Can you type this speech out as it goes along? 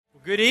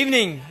Good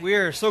evening. We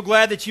are so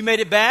glad that you made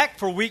it back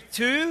for week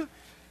 2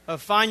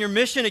 of Find Your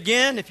Mission.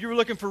 Again, if you were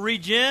looking for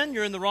Regen,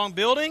 you're in the wrong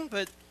building,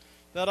 but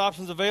that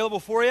option's available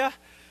for you.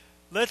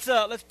 Let's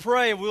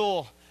pray.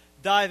 We'll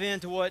dive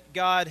into what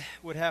God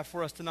would have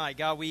for us tonight.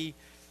 God, we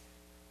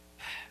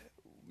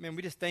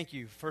just thank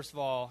you, first of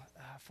all,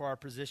 for our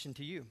position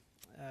to you.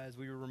 As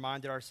we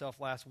reminded ourselves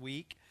last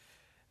week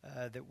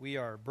that we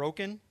are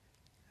broken.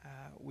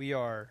 We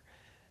are,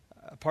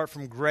 apart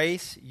from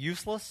grace,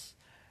 useless.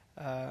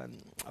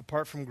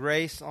 Apart from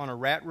grace, on a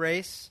rat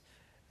race,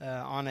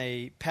 on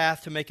a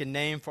path to make a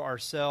name for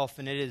ourselves.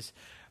 And it is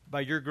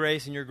by your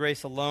grace and your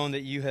grace alone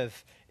that you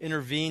have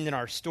intervened in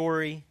our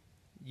story.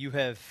 You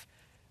have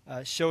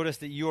showed us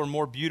that you are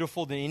more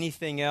beautiful than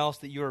anything else,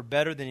 that you are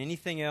better than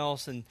anything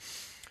else, and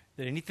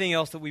that anything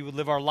else that we would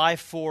live our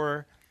life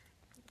for,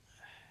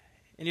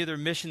 any other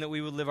mission that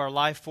we would live our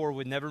life for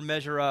would never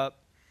measure up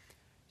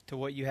to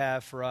what you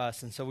have for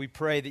us. And so we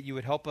pray that you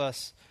would help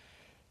us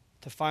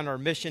to find our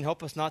mission.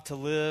 Help us not to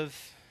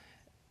live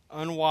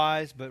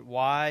unwise but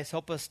wise.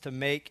 Help us to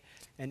make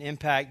an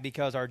impact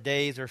because our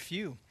days are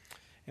few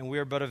and we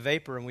are but a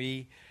vapor. And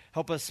we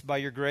help us by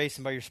your grace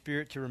and by your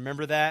Spirit to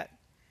remember that,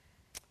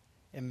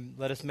 and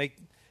let us make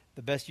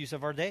the best use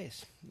of our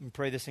days. We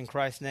pray this in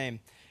Christ's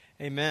name.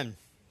 Amen.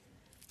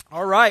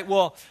 All right.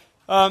 Well,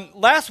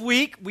 last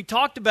week we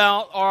talked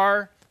about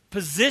our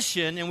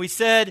position, and we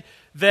said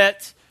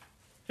that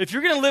if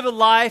you're going to live a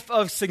life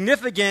of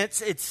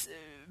significance, it's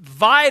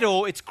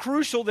vital, it's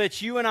crucial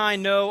that you and I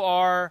know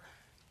our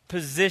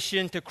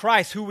position to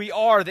Christ, who we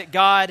are, that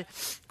God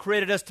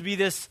created us to be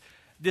this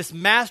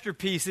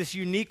masterpiece, this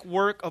unique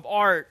work of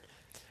art,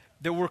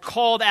 that we're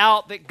called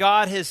out, that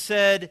God has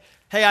said,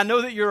 hey, I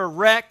know that you're a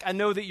wreck, I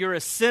know that you're a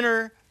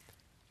sinner,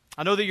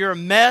 I know that you're a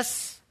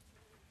mess,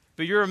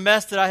 but you're a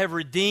mess that I have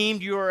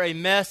redeemed. You are a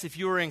mess if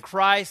you are in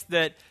Christ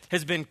that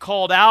has been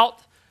called out,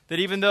 that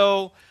even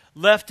though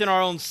left in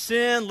our own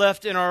sin,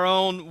 left in our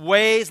own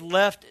ways,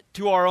 left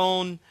to our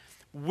own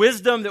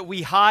wisdom, that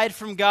we hide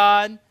from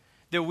God,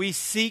 that we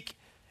seek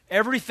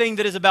everything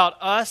that is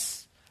about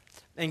us.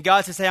 And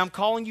God says, hey, I'm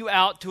calling you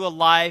out to a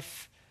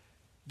life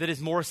that is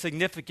more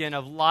significant,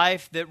 a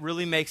life that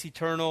really makes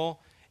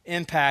eternal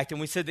impact. And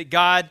we said that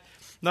God,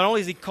 not only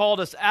has He called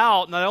us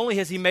out, not only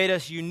has He made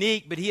us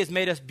unique, but He has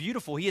made us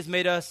beautiful. He has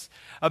made us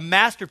a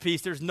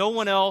masterpiece. There's no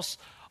one else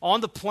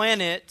on the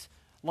planet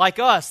like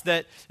us,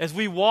 that as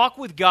we walk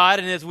with God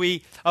and as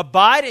we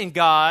abide in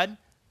God,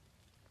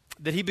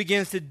 that He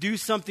begins to do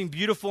something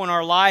beautiful in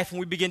our life, and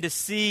we begin to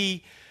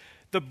see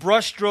the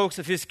brushstrokes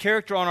of His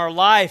character on our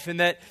life, and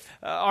that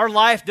our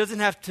life doesn't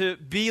have to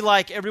be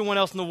like everyone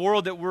else in the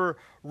world, that we're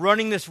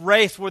running this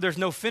race where there's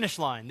no finish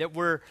line, that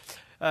we're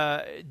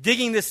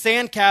digging this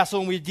sandcastle,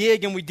 and we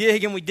dig and we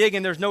dig and we dig,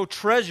 and there's no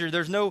treasure,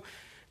 there's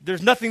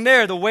nothing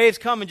there. The waves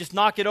come and just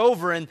knock it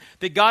over, and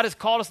that God has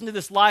called us into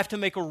this life to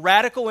make a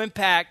radical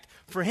impact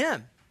for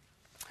Him.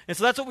 And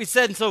so that's what we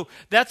said. And so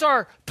that's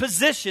our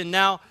position.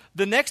 Now,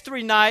 the next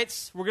 3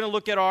 nights, we're going to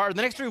look at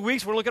the next 3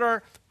 weeks, we're going to look at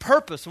our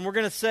purpose. And we're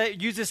going to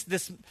use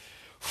this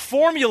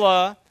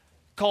formula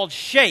called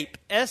SHAPE,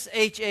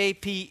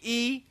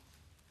 S-H-A-P-E.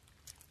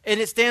 And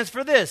it stands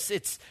for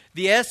this.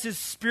 The S is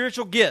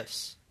spiritual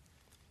gifts.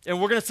 And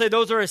we're going to say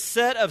those are a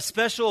set of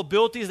special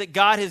abilities that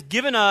God has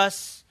given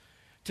us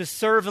to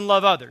serve and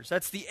love others.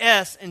 That's the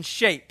S in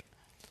SHAPE.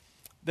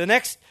 The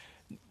next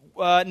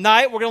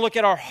night, we're going to look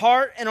at our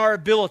heart and our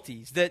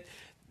abilities. That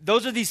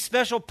those are these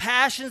special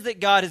passions that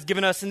God has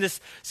given us, in this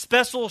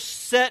special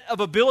set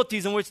of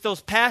abilities in which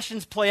those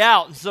passions play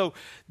out. And so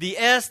the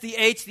S, the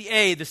H, the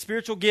A, the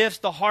spiritual gifts,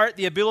 the heart,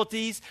 the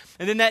abilities.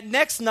 And then that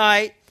next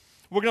night,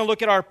 we're going to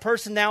look at our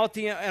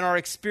personality and our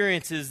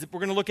experiences. We're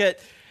going to look at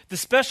the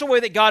special way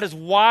that God has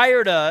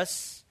wired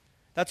us.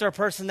 That's our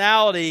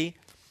personality.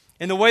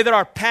 And the way that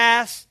our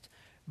past,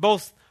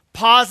 both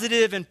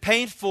positive and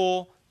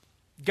painful,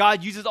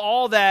 God uses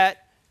all that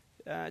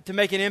to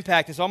make an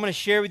impact. And so I'm going to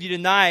share with you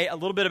tonight a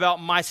little bit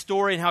about my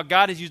story and how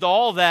God has used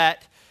all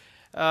that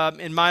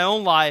in my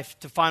own life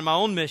to find my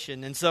own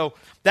mission. And so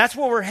that's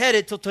where we're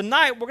headed. So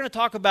tonight we're going to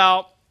talk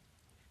about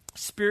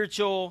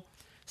spiritual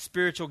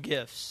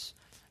gifts.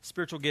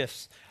 Spiritual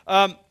gifts.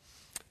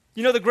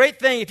 The great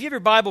thing, if you have your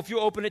Bible, if you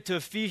open it to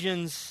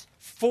Ephesians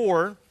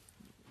 4,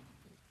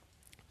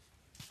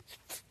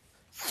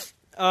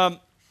 the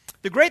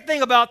great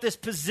thing about this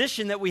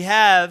position that we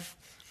have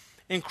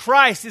in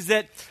Christ is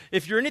that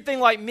if you're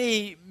anything like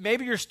me,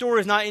 maybe your story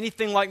is not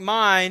anything like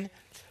mine,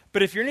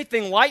 but if you're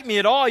anything like me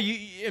at all,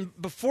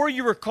 before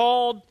you were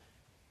called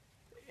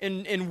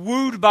and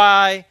wooed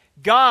by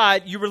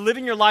God, you were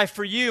living your life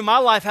for you. My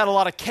life had a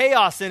lot of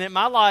chaos in it.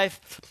 My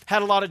life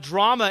had a lot of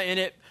drama in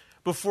it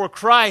before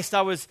Christ.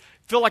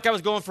 Feel like I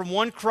was going from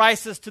one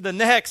crisis to the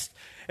next,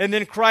 and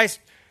then Christ,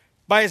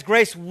 by His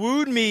grace,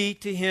 wooed me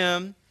to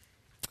Him,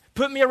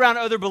 put me around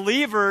other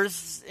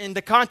believers in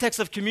the context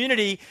of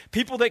community,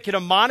 people that could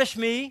admonish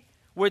me,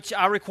 which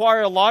I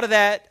require a lot of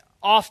that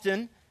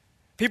often,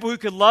 people who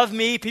could love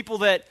me, people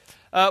that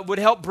would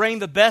help bring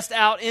the best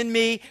out in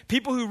me,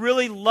 people who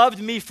really loved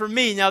me for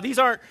me. Now, these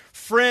aren't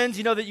friends,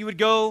 that you would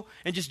go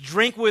and just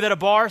drink with at a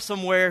bar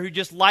somewhere who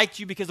just liked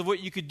you because of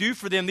what you could do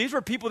for them. These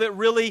were people that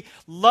really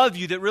love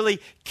you, that really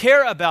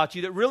care about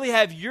you, that really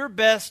have your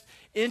best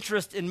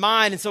interest in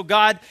mind. And so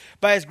God,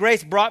 by his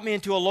grace, brought me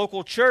into a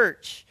local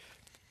church.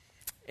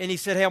 And he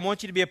said, hey, I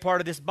want you to be a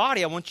part of this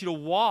body. I want you to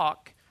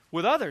walk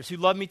with others who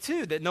love me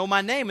too, that know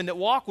my name and that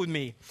walk with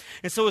me.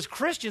 And so as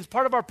Christians,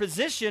 part of our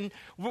position,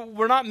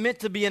 we're not meant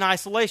to be in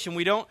isolation.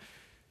 We don't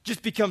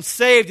just become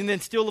saved and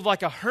then still live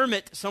like a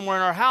hermit somewhere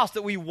in our house,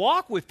 that we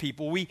walk with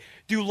people. We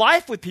do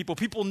life with people.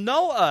 People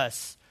know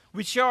us.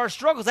 We share our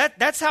struggles.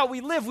 That's how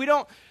we live. We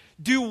don't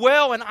do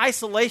well in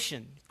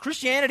isolation.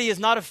 Christianity is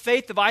not a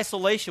faith of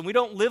isolation. We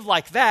don't live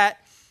like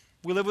that.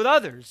 We live with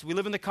others. We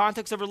live in the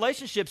context of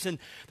relationships. And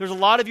there's a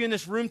lot of you in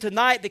this room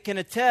tonight that can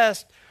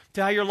attest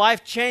to how your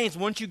life changed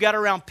once you got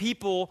around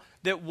people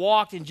that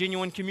walked in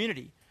genuine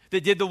community,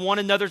 that did the one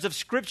another's of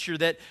Scripture,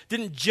 that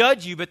didn't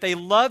judge you, but they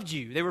loved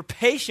you. They were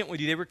patient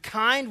with you. They were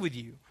kind with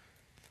you.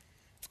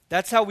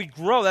 That's how we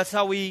grow. That's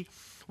how we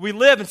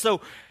live. And so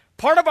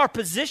part of our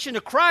position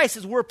to Christ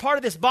is we're part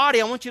of this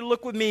body. I want you to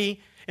look with me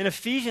in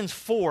Ephesians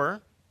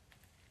 4,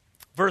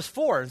 verse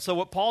 4. And so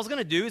what Paul's going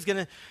to do is going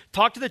to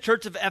talk to the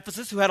church of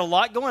Ephesus, who had a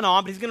lot going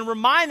on, but he's going to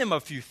remind them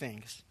of a few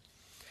things.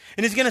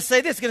 And he's going to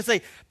say this. He's going to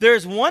say,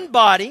 there's one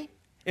body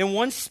and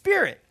one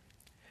spirit.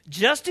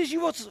 Just as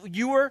you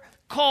were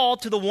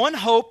called to the one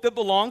hope that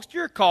belongs to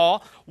your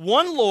call,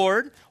 one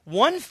Lord,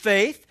 one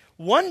faith,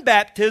 one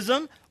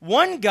baptism,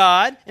 one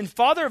God and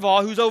Father of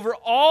all, who's over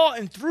all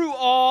and through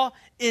all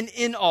and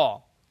in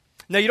all.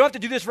 Now, you don't have to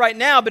do this right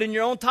now, but in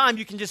your own time,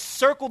 you can just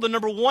circle the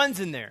number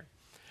ones in there.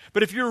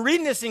 But if you're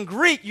reading this in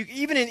Greek,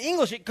 even in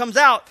English, it comes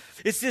out.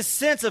 It's this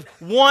sense of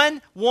one,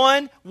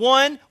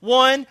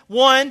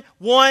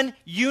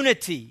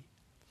 unity.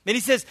 And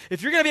he says,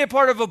 if you're going to be a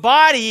part of a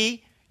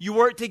body, you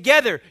work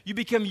together. You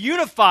become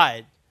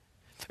unified.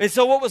 And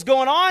so what was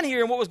going on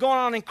here and what was going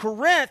on in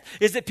Corinth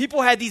is that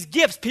people had these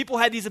gifts. People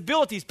had these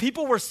abilities.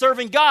 People were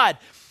serving God.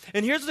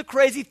 And here's the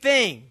crazy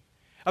thing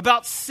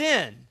about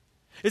sin,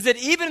 is that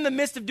even in the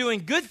midst of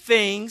doing good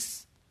things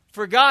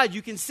for God,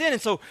 you can sin.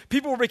 And so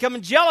people were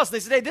becoming jealous. They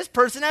said, hey, this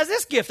person has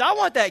this gift. I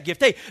want that gift.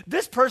 Hey,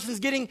 this person's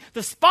getting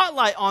the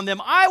spotlight on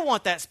them. I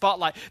want that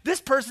spotlight. This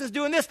person's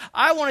doing this.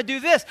 I want to do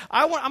this.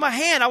 I'm a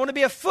hand. I want to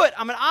be a foot.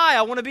 I'm an eye.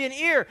 I want to be an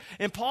ear.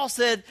 And Paul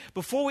said,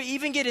 before we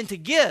even get into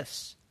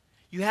gifts,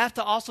 you have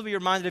to also be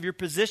reminded of your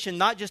position,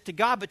 not just to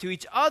God, but to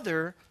each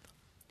other.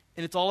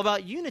 And it's all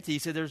about unity. He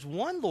said there's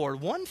one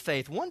Lord, one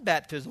faith, one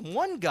baptism,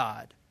 one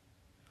God.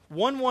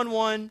 One.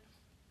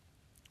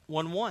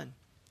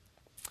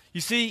 You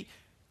see,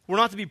 we're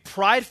not to be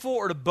prideful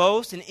or to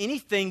boast in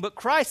anything but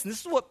Christ. And this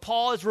is what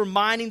Paul is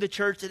reminding the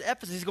church at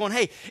Ephesus. He's going,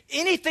 hey,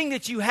 anything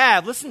that you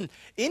have, listen,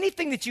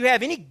 anything that you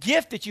have, any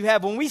gift that you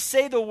have, when we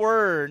say the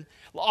word,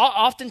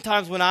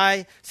 oftentimes when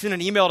I send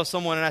an email to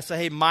someone and I say,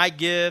 hey, my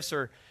gifts,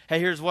 or hey,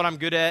 here's what I'm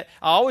good at,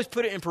 I always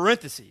put it in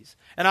parentheses.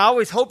 And I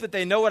always hope that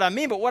they know what I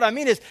mean. But what I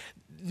mean is,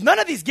 none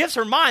of these gifts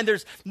are mine.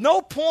 There's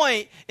no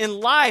point in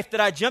life that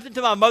I jumped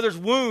into my mother's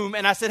womb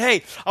and I said,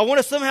 hey, I want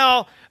to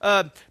somehow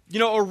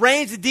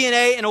arrange the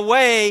DNA in a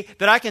way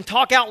that I can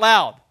talk out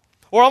loud.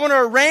 Or I want to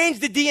arrange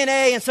the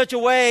DNA in such a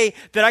way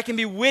that I can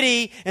be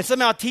witty and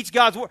somehow teach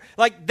God's word.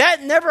 Like,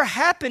 that never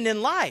happened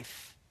in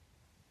life.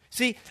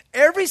 See,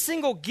 every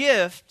single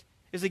gift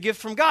is a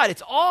gift from God.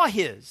 It's all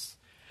His.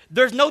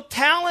 There's no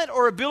talent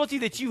or ability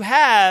that you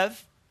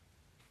have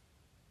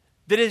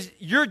that is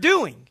you're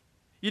doing.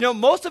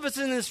 Most of us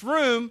in this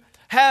room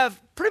have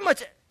pretty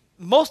much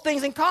most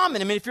things in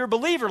common. I mean, if you're a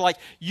believer, like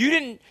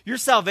your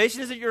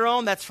salvation isn't your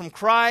own, that's from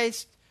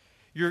Christ.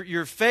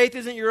 Your faith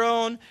isn't your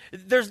own.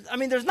 There's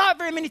not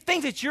very many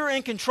things that you're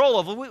in control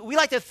of. We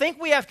like to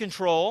think we have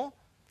control,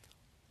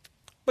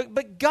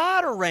 but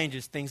God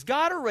arranges things.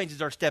 God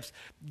arranges our steps.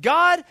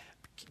 God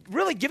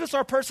really gives us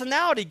our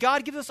personality.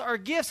 God gives us our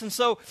gifts. And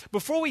so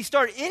before we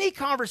start any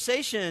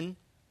conversation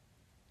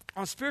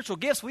on spiritual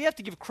gifts, we have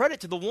to give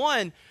credit to the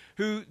one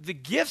who the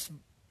gifts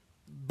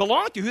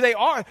belong to, who they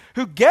are,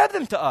 who gave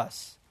them to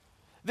us.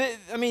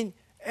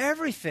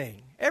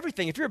 Everything.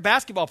 If you're a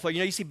basketball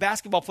player, you see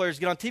basketball players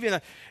get on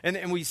TV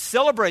and we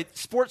celebrate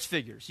sports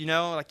figures,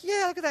 like,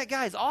 yeah, look at that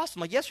guy, he's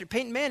awesome. Like yesterday,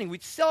 Peyton Manning, we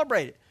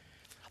celebrate it.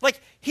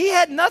 Like, he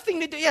had nothing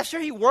to do. Yeah,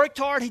 sure, he worked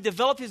hard, he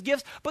developed his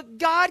gifts, but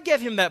God gave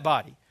him that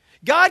body.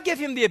 God gave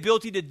him the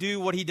ability to do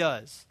what he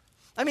does.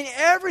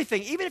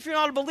 Everything, even if you're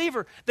not a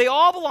believer, they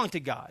all belong to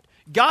God.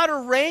 God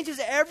arranges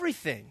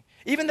everything.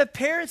 Even the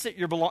parents that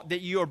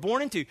you are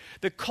born into,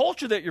 the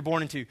culture that you're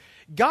born into.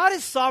 God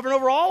is sovereign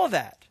over all of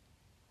that.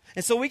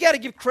 And so we got to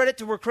give credit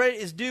to where credit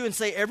is due and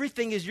say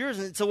everything is yours.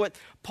 And so what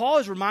Paul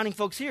is reminding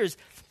folks here is,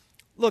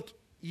 look,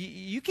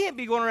 you can't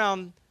be going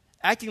around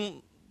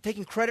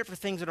taking credit for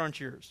things that aren't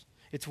yours.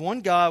 It's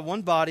one God,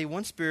 one body,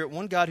 one spirit,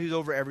 one God who's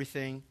over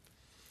everything.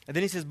 And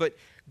then he says, but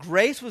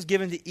grace was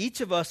given to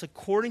each of us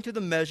according to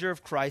the measure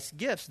of Christ's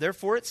gifts.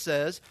 Therefore it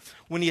says,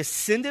 when he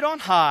ascended on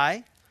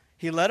high,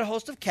 he led a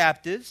host of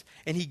captives,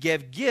 and he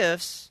gave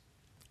gifts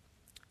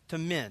to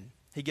men.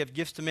 He gave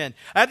gifts to men.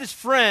 I have this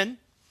friend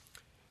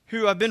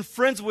who I've been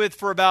friends with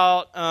for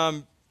about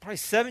probably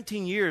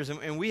 17 years,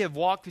 and we have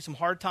walked through some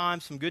hard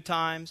times, some good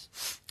times.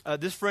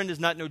 This friend does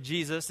not know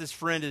Jesus. This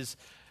friend is,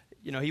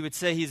 he would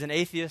say he's an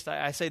atheist.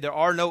 I say there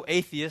are no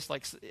atheists.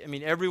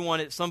 Everyone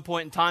at some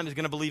point in time is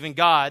going to believe in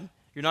God.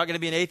 You're not going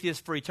to be an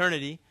atheist for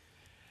eternity.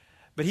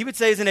 But he would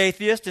say he's an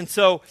atheist, and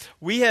so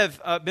we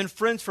have been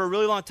friends for a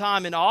really long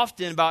time, and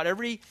often, about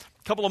every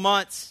couple of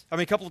months,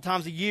 a couple of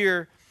times a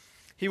year,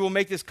 he will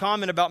make this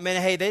comment about, man,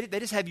 hey, they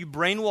just have you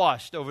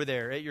brainwashed over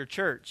there at your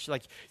church.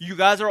 Like, you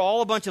guys are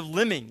all a bunch of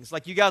lemmings.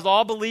 Like, you guys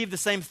all believe the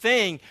same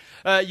thing.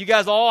 You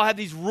guys all have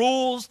these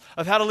rules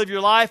of how to live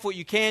your life, what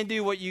you can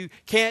do, what you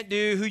can't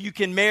do, who you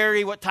can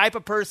marry, what type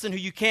of person, who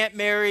you can't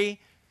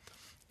marry,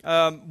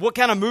 what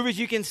kind of movies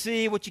you can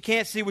see, what you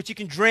can't see, what you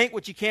can drink,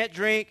 what you can't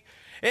drink.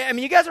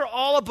 You guys are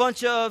all a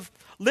bunch of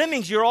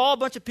lemmings. You're all a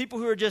bunch of people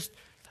who are just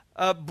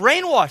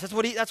brainwashed.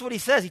 That's what he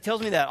says. He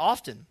tells me that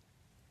often.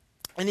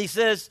 And he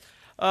says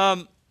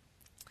that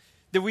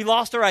we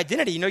lost our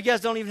identity. You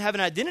guys don't even have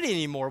an identity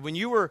anymore. When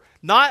you were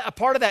not a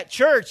part of that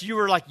church, you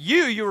were like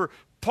you were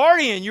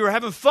partying, you were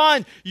having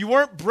fun, you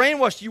weren't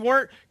brainwashed, you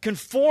weren't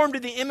conformed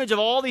to the image of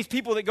all these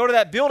people that go to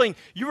that building.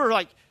 You were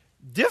like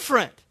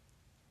different.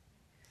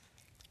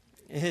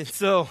 And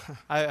so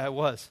I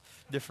was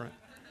different.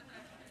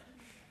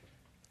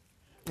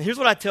 And here's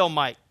what I tell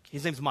Mike.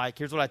 His name's Mike.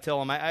 Here's what I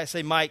tell him. I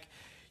say, Mike,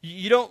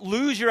 you don't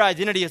lose your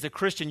identity as a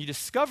Christian, you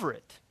discover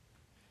it.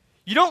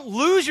 You don't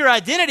lose your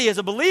identity as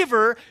a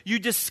believer, you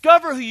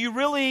discover who you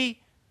really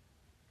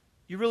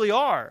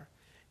are.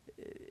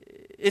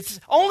 It's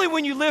only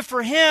when you live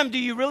for him do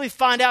you really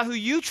find out who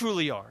you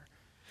truly are.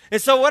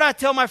 And so what I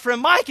tell my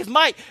friend Mike is,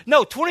 Mike,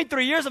 no,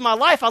 23 years of my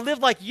life I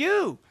lived like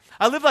you.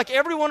 I lived like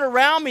everyone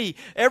around me.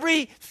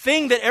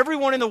 Everything that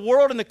everyone in the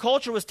world and the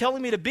culture was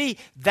telling me to be,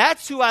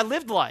 that's who I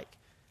lived like.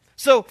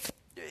 So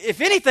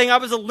if anything, I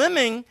was a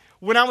lemming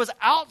when I was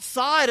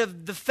outside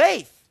of the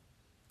faith.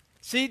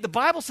 See, the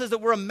Bible says that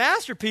we're a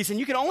masterpiece, and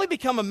you can only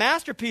become a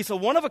masterpiece, a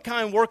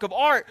one-of-a-kind work of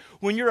art,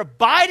 when you're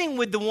abiding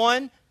with the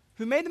one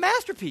who made the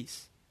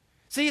masterpiece.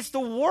 See, it's the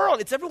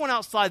world. It's everyone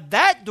outside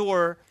that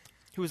door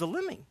who is a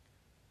lemming.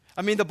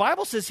 The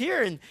Bible says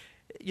here in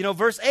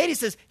verse 8, he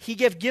says, he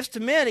gave gifts to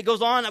men. It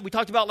goes on, we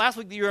talked about last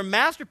week, that you're a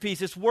masterpiece,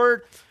 this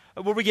word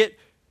where we get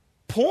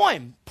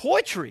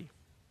poetry.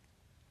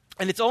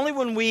 And it's only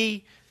when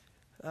we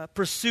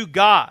pursue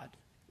God,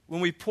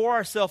 when we pour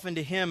ourselves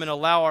into him and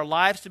allow our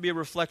lives to be a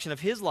reflection of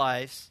his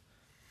lives,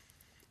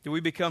 do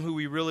we become who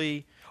we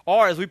really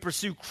are. As we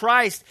pursue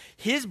Christ,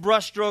 his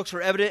brushstrokes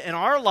are evident in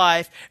our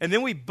life, and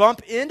then we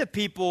bump into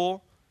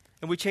people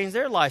and we change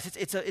their lives.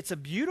 It's a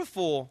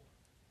beautiful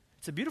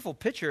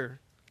picture.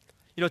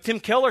 Tim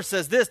Keller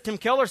says this. Tim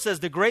Keller says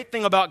the great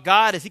thing about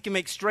God is he can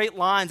make straight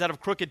lines out of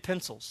crooked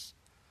pencils.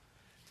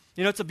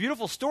 It's a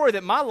beautiful story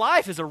that my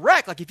life is a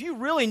wreck. Like, if you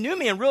really knew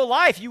me in real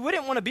life, you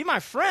wouldn't want to be my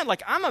friend.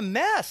 Like, I'm a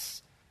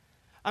mess.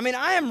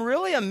 I am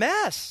really a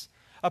mess.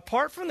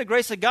 Apart from the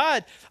grace of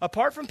God,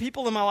 apart from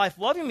people in my life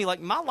loving me, like,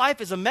 my life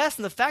is a mess.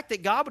 And the fact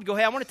that God would go,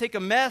 hey, I want to take a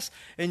mess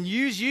and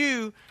use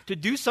you to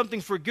do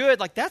something for good,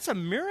 like, that's a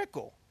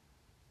miracle.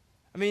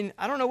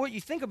 I don't know what you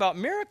think about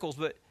miracles,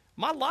 but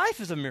my life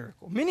is a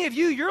miracle. Many of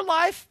you, your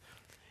life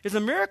is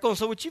a miracle. And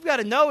so what you've got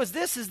to know is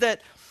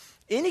that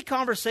any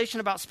conversation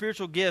about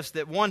spiritual gifts,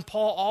 that one,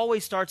 Paul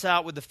always starts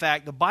out with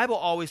the Bible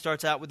always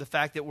starts out with the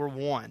fact that we're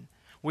one.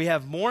 We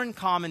have more in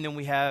common than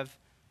we have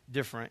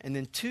different. And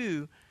then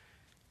two,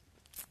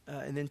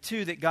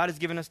 that God has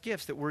given us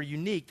gifts, that we're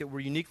unique, that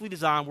we're uniquely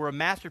designed, we're a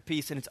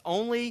masterpiece, and it's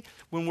only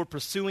when we're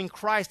pursuing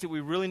Christ that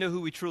we really know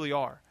who we truly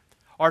are.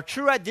 Our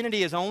true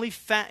identity is only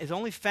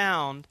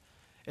found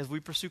as we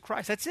pursue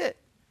Christ. That's it.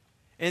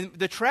 And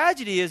the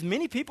tragedy is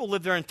many people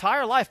live their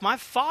entire life. My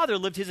father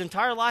lived his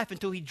entire life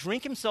until he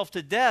drank himself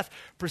to death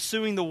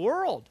pursuing the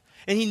world.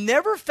 And he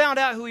never found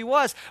out who he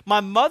was. My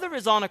mother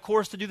is on a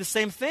course to do the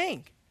same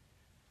thing.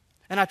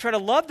 And I try to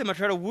love them. I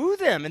try to woo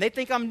them. And they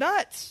think I'm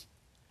nuts.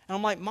 And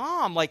I'm like,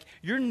 Mom,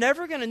 you're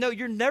never going to know.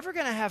 You're never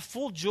going to have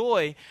full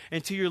joy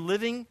until you're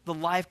living the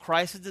life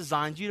Christ has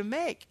designed you to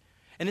make.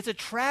 And it's a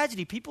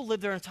tragedy. People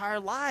live their entire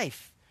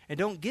life and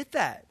don't get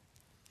that.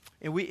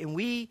 And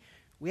we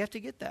have to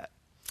get that.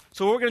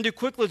 So what we're going to do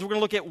quickly is we're going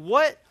to look at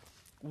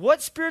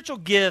what spiritual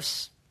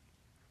gifts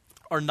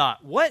are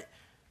not. What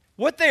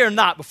they are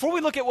not. Before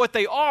we look at what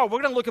they are,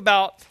 we're going to look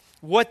about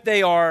what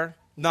they are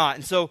not.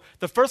 And so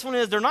the first one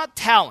is they're not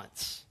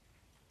talents.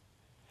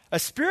 A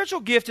spiritual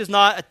gift is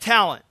not a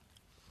talent.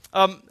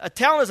 A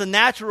talent is a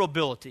natural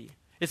ability.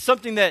 It's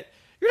something that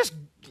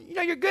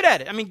you're good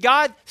at it.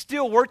 God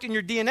still worked in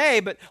your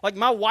DNA, but like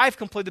my wife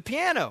can play the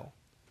piano.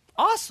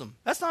 Awesome.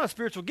 That's not a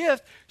spiritual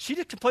gift. She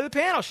just can play the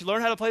piano. She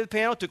learned how to play the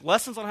piano, took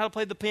lessons on how to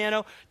play the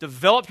piano,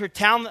 developed her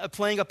talent of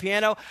playing a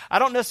piano. I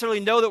don't necessarily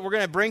know that we're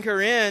going to bring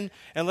her in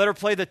and let her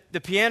play the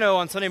piano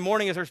on Sunday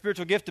morning as her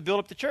spiritual gift to build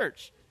up the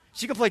church.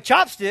 She can play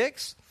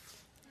chopsticks,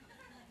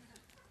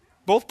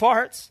 both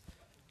parts,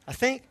 I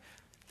think.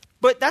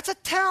 But that's a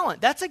talent.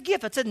 That's a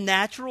gift. That's a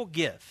natural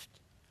gift.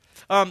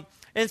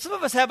 And some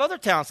of us have other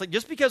talents. Like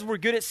just because we're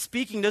good at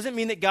speaking doesn't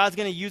mean that God's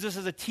going to use us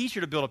as a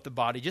teacher to build up the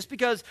body. Just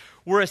because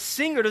we're a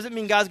singer doesn't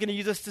mean God's going to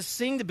use us to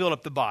sing to build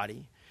up the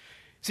body.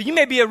 So you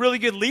may be a really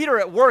good leader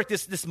at work,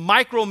 this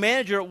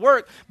micromanager at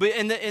work, but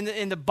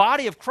in the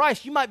body of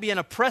Christ, you might be an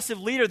oppressive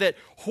leader that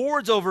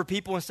hoards over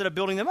people instead of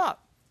building them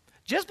up.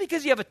 Just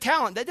because you have a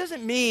talent, that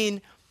doesn't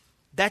mean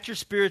that's your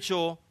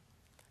spiritual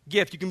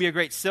gift. You can be a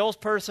great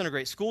salesperson, a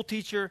great school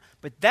teacher,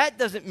 but that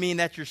doesn't mean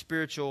that's your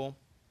spiritual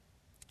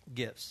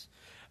gifts.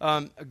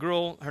 A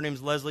girl, her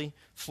name's Leslie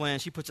Flynn,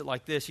 she puts it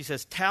like this. She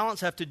says,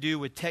 talents have to do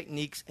with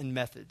techniques and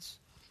methods.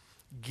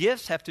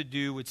 Gifts have to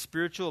do with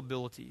spiritual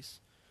abilities.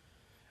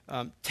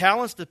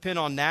 Talents depend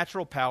on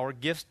natural power.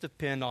 Gifts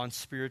depend on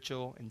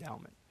spiritual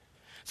endowment.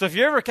 So if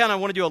you ever kind of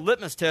want to do a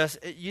litmus test,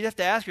 you have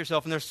to ask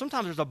yourself, and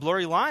sometimes there's a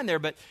blurry line there,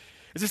 but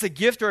is this a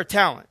gift or a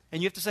talent?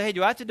 And you have to say, hey,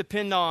 do I have to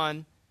depend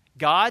on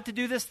God to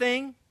do this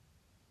thing?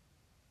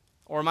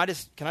 Or can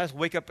I just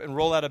wake up and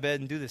roll out of bed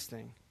and do this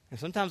thing? And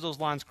sometimes those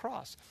lines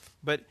cross.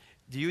 But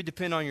do you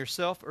depend on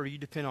yourself or do you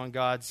depend on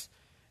God's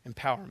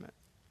empowerment?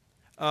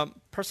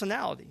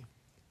 Personality.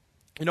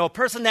 You know, a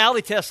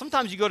personality test,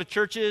 sometimes you go to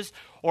churches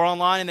or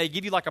online and they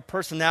give you like a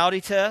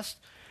personality test.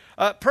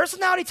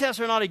 Personality tests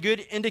are not a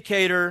good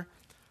indicator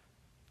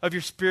of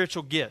your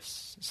spiritual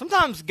gifts.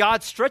 Sometimes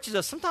God stretches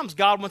us. Sometimes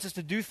God wants us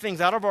to do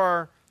things out of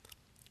our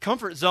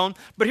comfort zone.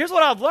 But here's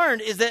what I've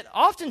learned is that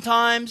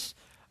oftentimes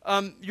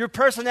your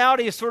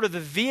personality is sort of the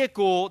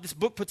vehicle, this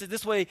book puts it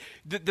this way,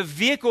 the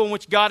vehicle in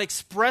which God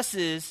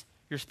expresses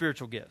your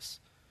spiritual gifts.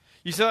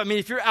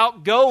 If you're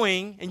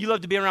outgoing and you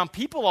love to be around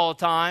people all the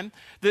time,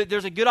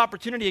 there's a good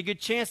opportunity, a good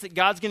chance that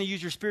God's going to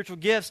use your spiritual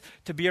gifts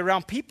to be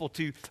around people,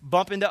 to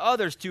bump into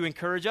others, to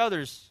encourage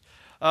others.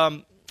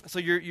 So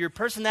your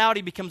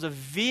personality becomes a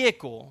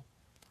vehicle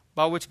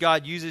by which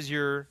God uses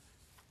your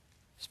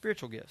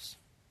spiritual gifts.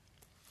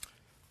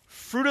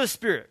 Fruit of the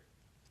Spirit.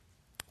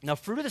 Now,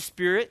 fruit of the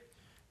Spirit,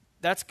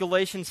 that's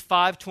Galatians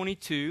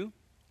 5:22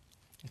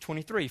 and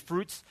 23.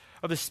 Fruits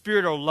of the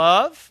Spirit are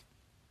love,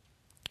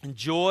 and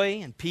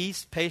joy, and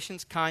peace,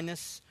 patience,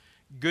 kindness,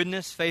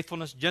 goodness,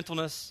 faithfulness,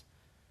 gentleness,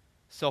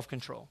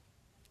 self-control.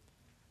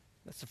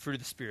 That's the fruit of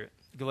the Spirit.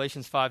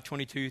 Galatians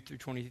 5:22 through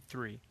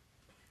 23.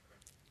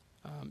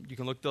 You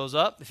can look those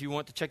up if you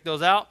want to check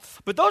those out.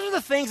 But those are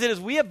the things that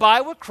as we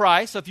abide with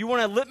Christ, so if you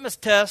want a litmus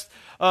test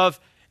of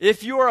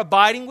if you are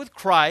abiding with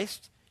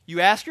Christ,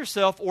 you ask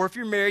yourself, or if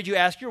you're married, you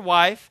ask your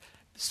wife,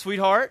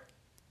 sweetheart,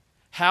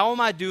 how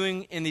am I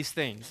doing in these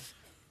things?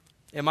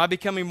 Am I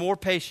becoming more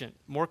patient,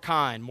 more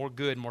kind, more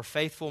good, more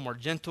faithful, more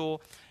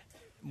gentle,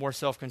 more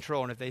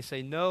self-control? And if they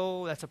say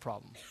no, that's a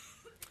problem.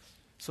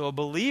 So a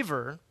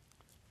believer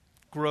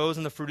grows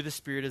in the fruit of the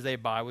Spirit as they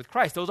abide with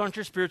Christ. Those aren't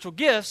your spiritual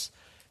gifts.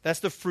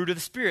 That's the fruit of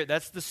the Spirit.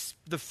 That's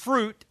the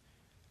fruit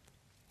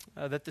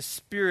that the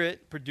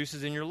Spirit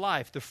produces in your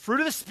life. The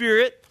fruit of the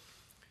Spirit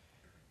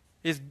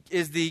is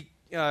the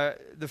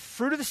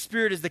fruit of the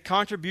Spirit is the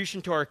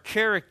contribution to our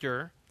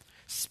character.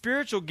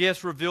 Spiritual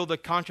gifts reveal the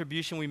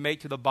contribution we make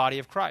to the body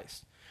of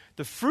Christ.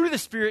 The fruit of the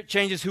Spirit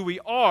changes who we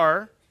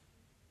are.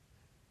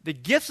 The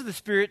gifts of the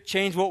Spirit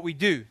change what we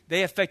do.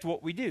 They affect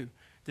what we do.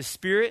 The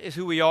Spirit is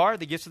who we are.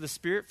 The gifts of the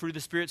Spirit, fruit of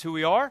the Spirit is who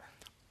we are.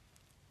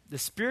 The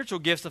spiritual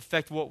gifts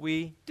affect what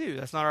we do.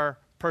 That's not our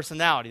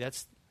personality.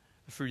 That's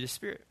the fruit of the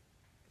Spirit.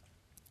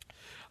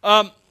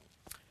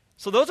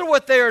 So those are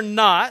what they are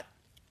not.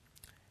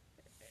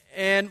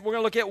 And we're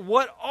going to look at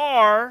what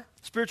are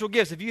spiritual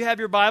gifts. If you have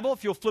your Bible,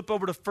 if you'll flip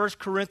over to 1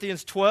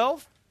 Corinthians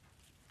 12.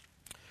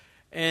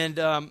 And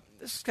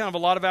this is kind of a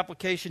lot of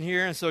application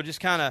here. And so just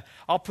kind of,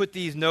 I'll put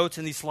these notes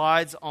and these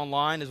slides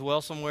online as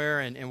well somewhere.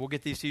 And we'll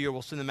get these to you or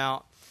we'll send them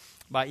out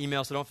by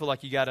email. So don't feel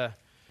like you got to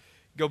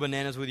go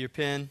bananas with your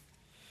pen.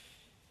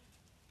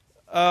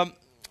 1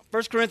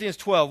 Corinthians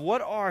 12,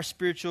 what are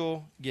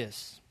spiritual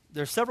gifts?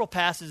 There are several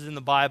passages in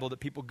the Bible that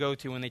people go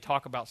to when they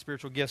talk about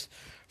spiritual gifts.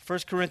 1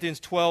 Corinthians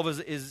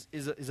 12 is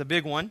a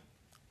big one.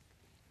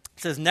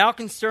 It says, now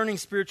concerning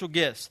spiritual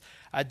gifts,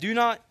 I do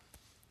not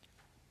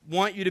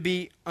want you to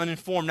be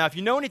uninformed. Now, if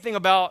you know anything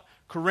about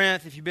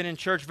Corinth, if you've been in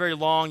church very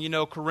long, you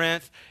know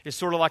Corinth is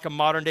sort of like a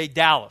modern-day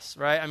Dallas,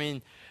 right? I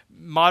mean,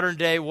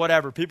 modern-day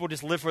whatever. People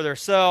just live for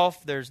themselves.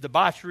 There's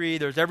debauchery.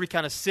 There's every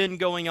kind of sin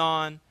going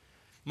on.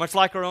 Much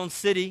like our own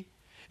city,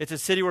 it's a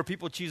city where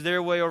people choose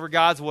their way over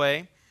God's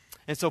way.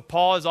 And so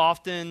Paul is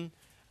often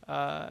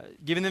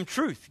giving them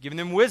truth, giving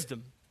them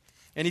wisdom.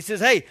 And he says,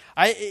 hey,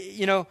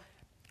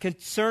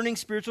 concerning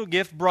spiritual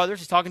gift, brothers,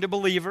 he's talking to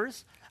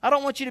believers, I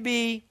don't want you to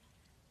be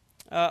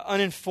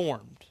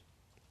uninformed.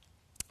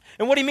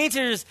 And what he means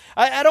here is,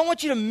 I don't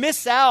want you to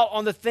miss out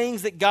on the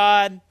things that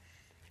God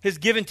has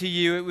given to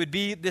you. It would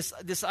be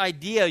this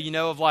idea,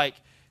 of like,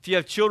 if you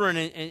have children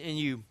and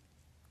you,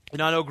 I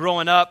know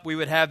growing up, we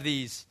would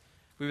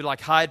like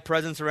hide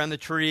presents around the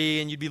tree,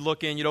 and you'd be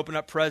looking, you'd open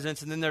up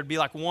presents, and then there'd be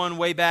like one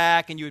way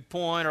back, and you would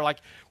point, or like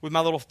with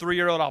my little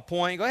 3-year-old, I'll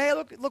point and go, hey,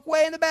 look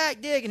way in the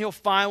back, dig, and he'll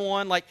find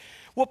one. Like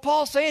what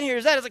Paul's saying here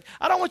is that it's like,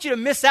 I don't want you to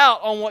miss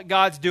out on what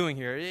God's doing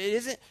here. It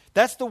isn't,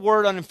 that's the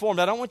word uninformed.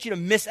 I don't want you to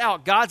miss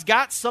out. God's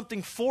got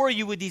something for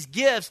you with these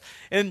gifts,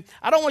 and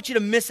I don't want you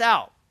to miss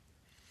out.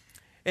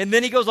 And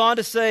then he goes on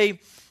to say,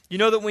 you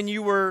know that when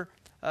you were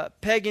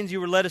pagans, you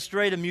were led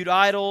astray to mute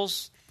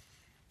idols.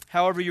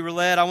 However you were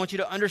led, I want you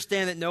to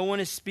understand that no one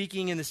is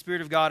speaking in the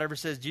Spirit of God ever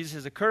says Jesus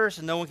is a curse,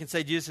 and no one can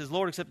say Jesus is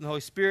Lord except in the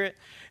Holy Spirit.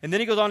 And then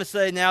he goes on to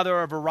say, now there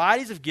are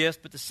varieties of gifts,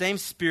 but the same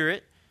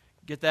Spirit.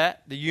 Get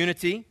that? The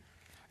unity.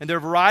 And there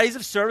are varieties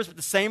of service, but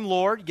the same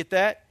Lord. Get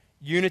that?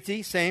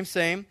 Unity.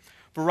 Same.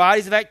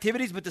 Varieties of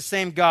activities, but the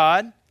same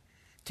God.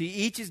 To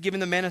each is given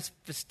the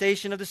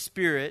manifestation of the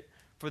Spirit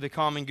for the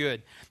common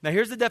good. Now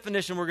here's the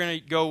definition we're going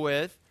to go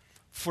with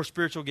for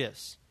spiritual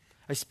gifts.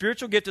 A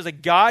spiritual gift is a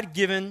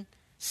God-given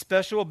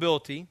special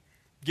ability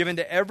given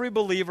to every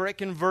believer at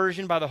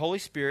conversion by the Holy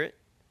Spirit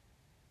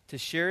to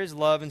share his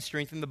love and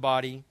strengthen the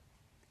body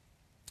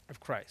of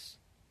Christ.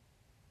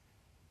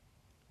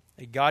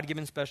 A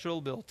God-given special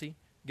ability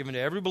given to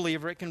every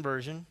believer at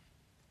conversion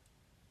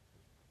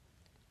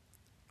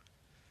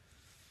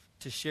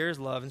to share his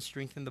love and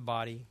strengthen the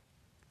body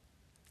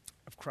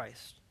of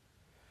Christ.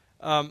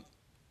 Now,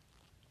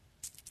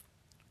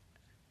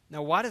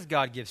 why does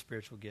God give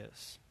spiritual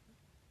gifts?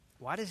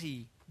 Why does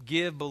he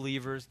give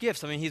believers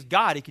gifts? I mean, he's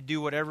God. He could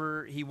do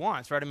whatever he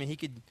wants, right? I mean, he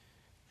could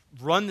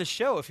run the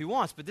show if he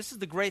wants. But this is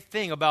the great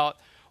thing about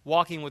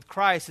walking with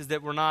Christ is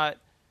that we're not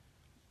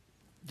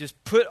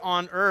just put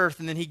on earth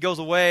and then he goes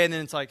away and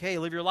then it's like, hey,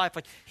 live your life.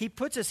 Like, he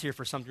puts us here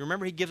for something.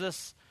 Remember, he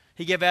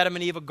gave Adam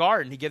and Eve a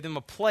garden. He gave them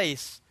a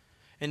place.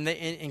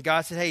 And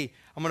God said, hey,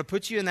 I'm going to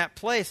put you in that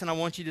place and I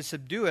want you to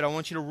subdue it. I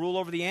want you to rule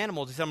over the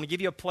animals. He said, I'm going to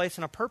give you a place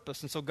and a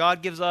purpose. And so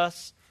God gives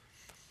us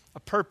a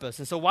purpose.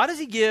 And so why does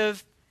he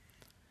give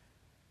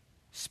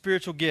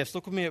spiritual gifts?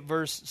 Look with me at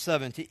verse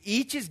 7. To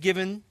each is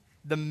given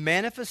the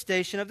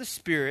manifestation of the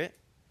Spirit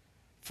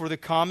for the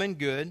common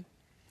good.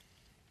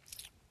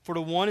 For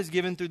the one is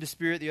given through the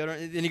Spirit, the other.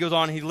 Then he goes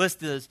on and he lists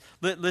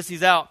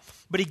these out.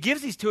 But he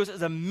gives these to us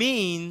as a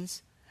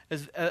means,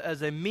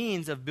 as a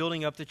means of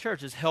building up the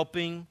church, as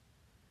helping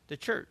the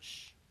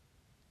church.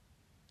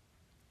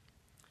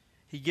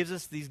 He gives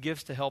us these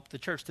gifts to help the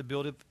church, to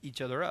build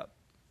each other up.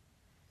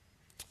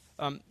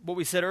 What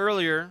we said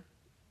earlier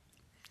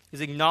is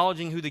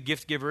acknowledging who the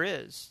gift giver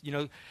is. You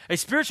know, a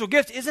spiritual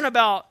gift isn't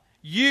about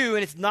you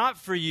and it's not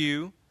for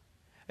you.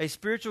 A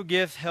spiritual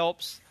gift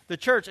helps the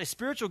church. A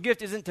spiritual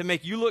gift isn't to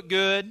make you look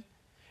good.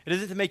 It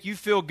isn't to make you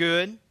feel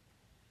good.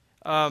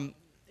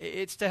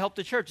 It's to help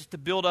the church. It's to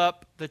build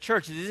up the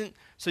church. It isn't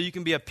so you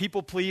can be a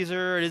people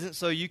pleaser. It isn't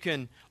so you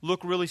can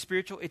look really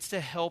spiritual. It's to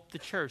help the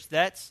church.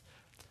 That's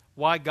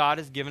why God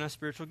has given us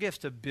spiritual gifts,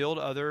 to build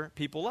other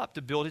people up,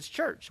 to build his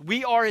church.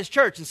 We are his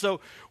church. And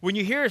so when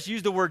you hear us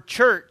use the word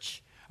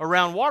church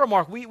around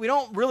Watermark, we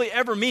don't really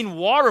ever mean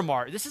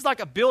Watermark. This is like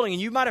a building,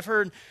 and you might have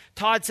heard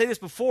Todd say this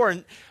before,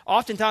 and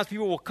oftentimes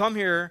people will come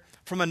here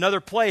from another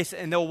place,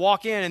 and they'll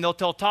walk in, and they'll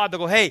tell Todd, they'll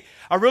go, hey,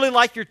 I really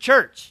like your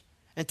church.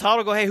 And Todd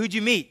will go, hey, who'd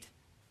you meet?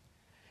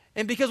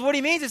 And because what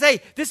he means is,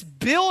 hey, this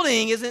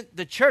building isn't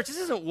the church. This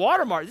isn't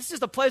Watermark. This is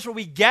the place where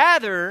we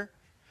gather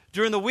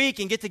during the week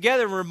and get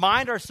together and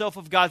remind ourselves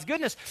of God's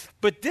goodness.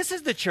 But this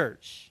is the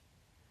church.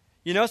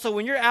 You know, so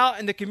when you're out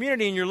in the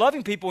community and you're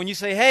loving people and you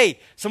say, hey,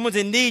 someone's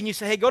in need, and you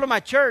say, hey, go to my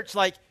church,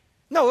 like,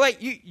 no, wait,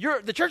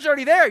 you're the church is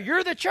already there.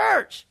 You're the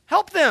church.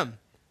 Help them.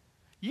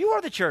 You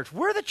are the church.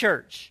 We're the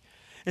church.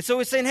 And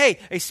so it's saying, hey,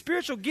 a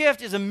spiritual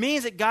gift is a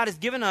means that God has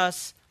given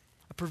us,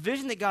 a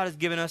provision that God has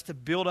given us to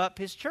build up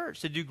his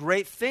church, to do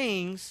great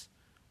things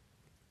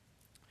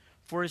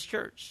for his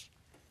church.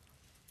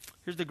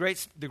 Here's the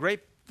great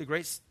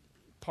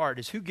part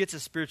is who gets a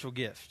spiritual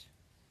gift?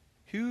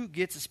 Who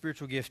gets a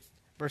spiritual gift?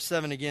 Verse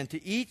 7 again,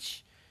 to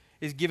each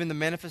is given the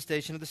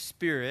manifestation of the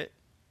Spirit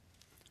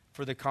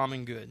for the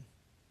common good.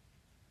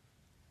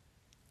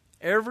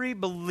 Every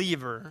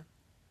believer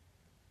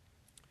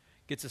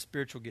gets a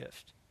spiritual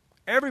gift.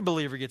 Every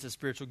believer gets a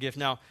spiritual gift.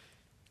 Now,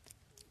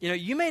 you know,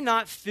 you may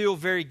not feel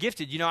very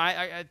gifted. You know,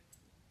 I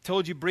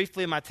told you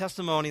briefly in my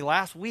testimony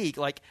last week,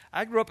 like,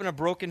 I grew up in a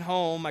broken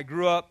home. I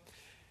grew up,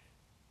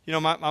 you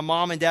know, my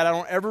mom and dad, I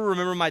don't ever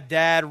remember my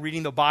dad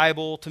reading the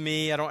Bible to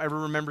me. I don't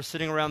ever remember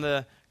sitting around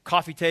the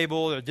coffee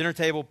table or dinner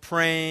table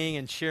praying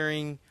and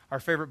sharing our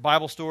favorite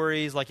Bible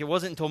stories. Like, it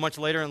wasn't until much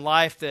later in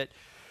life that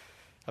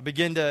I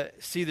began to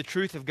see the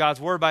truth of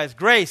God's Word by his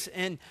grace.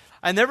 And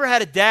I never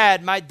had a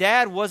dad. My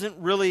dad wasn't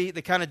really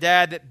the kind of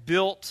dad that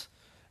built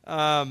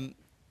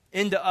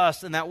into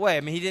us in that way.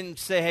 I mean, he didn't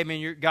say, hey,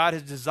 man, God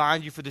has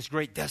designed you for this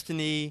great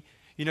destiny.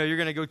 You know, you're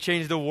going to go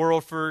change the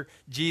world for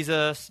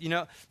Jesus. You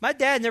know, my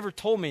dad never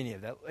told me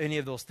any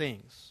of those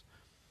things.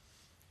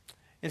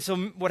 And so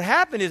what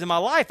happened is in my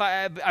life,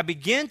 I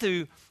began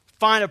to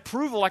find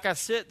approval, like I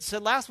said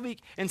last week,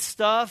 in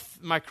stuff,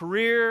 my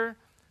career,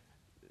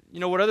 you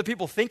know, what other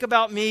people think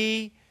about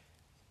me.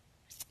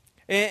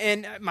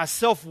 and my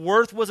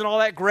self-worth wasn't all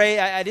that great.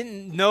 I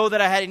didn't know that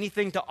I had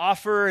anything to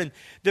offer. And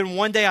then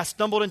one day I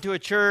stumbled into a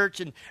church,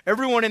 and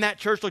everyone in that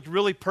church looked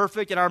really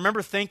perfect. And I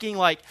remember thinking,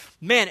 like,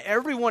 man,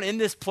 everyone in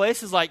this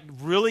place has, like,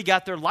 really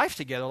got their life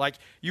together. Like,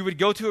 you would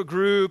go to a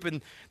group, and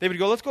they would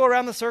go, let's go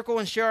around the circle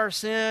and share our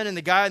sin. And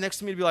the guy next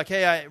to me would be like,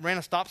 hey, I ran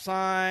a stop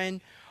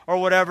sign or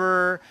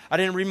whatever. I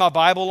didn't read my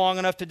Bible long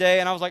enough today.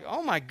 And I was like,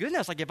 oh, my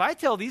goodness. Like, if I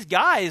tell these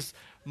guys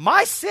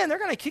my sin, they're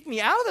going to kick me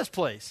out of this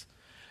place.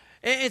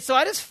 And so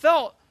I just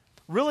felt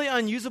really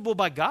unusable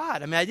by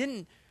God. I mean,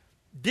 I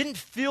didn't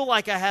feel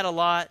like I had a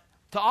lot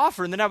to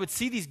offer. And then I would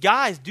see these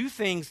guys do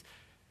things.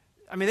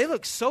 I mean, they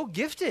look so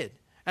gifted.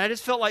 And I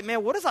just felt like,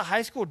 man, what does a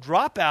high school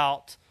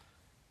dropout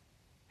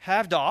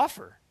have to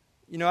offer?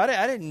 You know,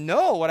 I didn't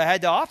know what I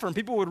had to offer. And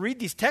people would read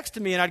these texts to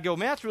me, and I'd go,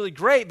 man, that's really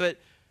great, but,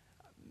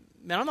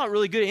 man, I'm not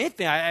really good at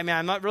anything. I mean,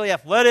 I'm not really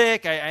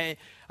athletic. I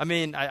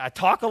mean, I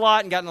talk a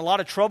lot and got in a lot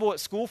of trouble at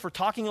school for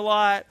talking a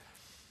lot.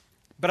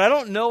 But I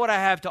don't know what I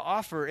have to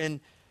offer. And,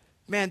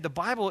 man, the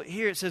Bible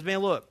here, it says, man,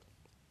 look,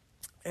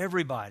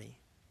 everybody,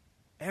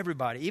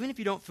 even if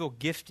you don't feel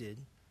gifted,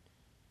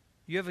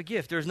 you have a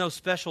gift. There's no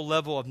special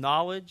level of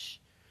knowledge.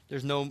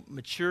 There's no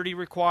maturity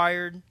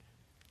required.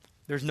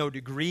 There's no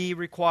degree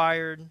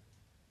required.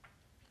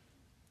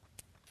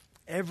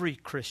 Every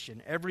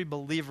Christian, every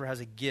believer has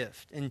a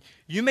gift. And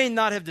you may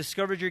not have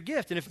discovered your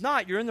gift. And if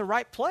not, you're in the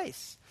right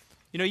place.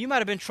 You know, you might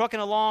have been trucking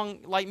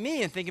along like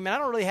me and thinking, man, I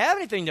don't really have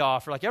anything to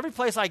offer. Like, every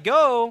place I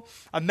go,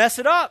 I mess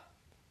it up.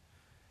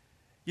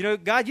 You know,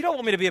 God, you don't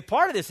want me to be a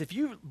part of this. If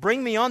you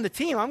bring me on the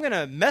team, I'm going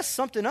to mess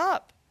something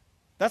up.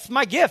 That's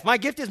my gift. My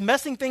gift is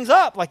messing things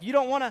up. Like, you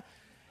don't want to.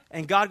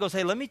 And God goes,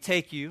 hey, let me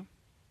take you.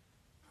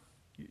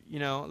 You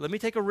know, let me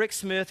take a Rick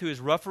Smith who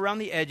is rough around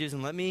the edges,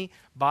 and let me,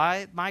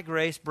 by my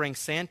grace, bring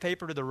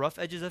sandpaper to the rough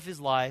edges of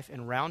his life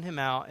and round him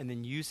out and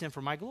then use him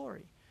for my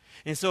glory.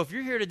 And so if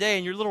you're here today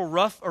and you're a little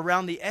rough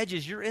around the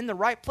edges, you're in the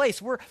right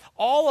place. We're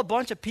all a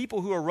bunch of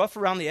people who are rough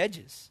around the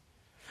edges.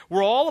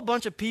 We're all a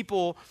bunch of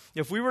people,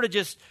 if we were to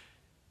just,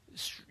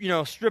 you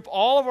know, strip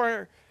all of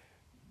our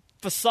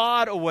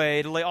facade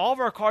away, to lay all of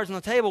our cards on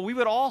the table, we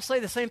would all say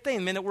the same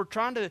thing, man, that we're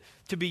trying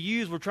to be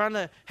used. We're trying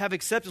to have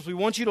acceptance. We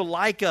want you to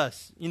like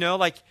us, you know,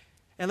 like,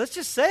 and let's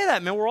just say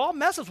that, man, we're all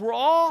messes. We're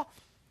all,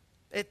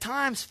 at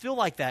times, feel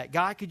like that.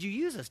 God, could you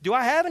use us? Do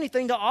I have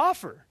anything to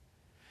offer?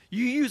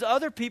 You use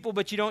other people,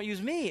 but you don't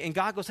use me. And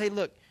God goes, hey,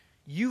 look,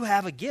 you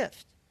have a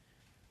gift.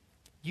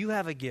 You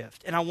have a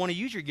gift, and I want to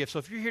use your gift. So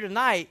if you're here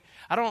tonight,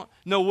 I don't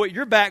know what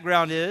your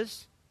background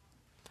is,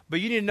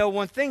 but you need to know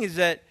one thing is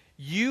that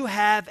you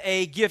have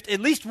a gift, at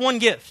least one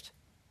gift.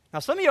 Now,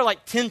 some of you are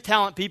like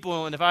 10-talent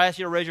people, and if I asked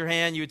you to raise your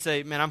hand, you would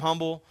say, man, I'm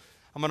humble.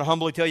 I'm going to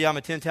humbly tell you I'm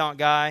a 10-talent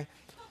guy.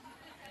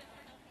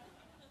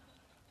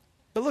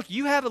 But look,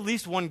 you have at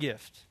least one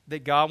gift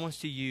that God wants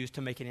to use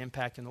to make an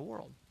impact in the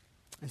world.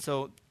 And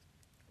so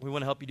we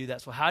want to help you do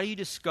that. So how do you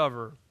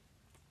discover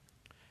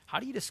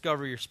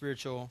your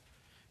spiritual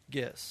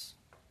gifts?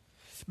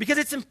 Because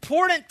it's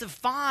important to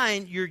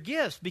find your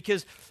gifts,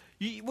 because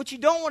what you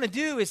don't want to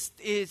do is,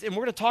 and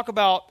we're going to talk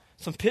about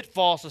some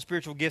pitfalls of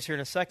spiritual gifts here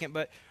in a second,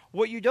 but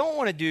what you don't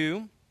want to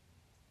do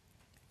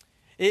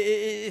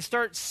is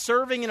start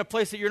serving in a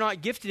place that you're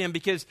not gifted in,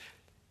 because,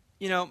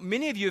 you know,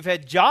 many of you have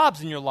had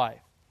jobs in your life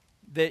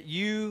that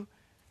you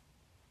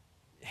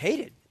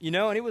hated, you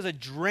know, and it was a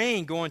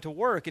drain going to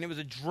work, and it was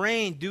a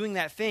drain doing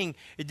that thing.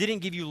 It didn't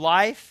give you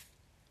life.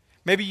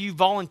 Maybe you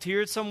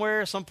volunteered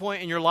somewhere at some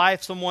point in your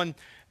life. Someone,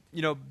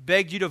 you know,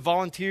 begged you to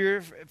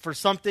volunteer for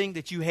something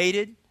that you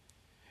hated,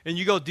 and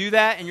you go do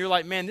that, and you're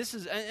like, man, this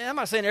is, and I'm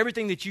not saying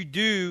everything that you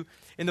do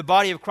in the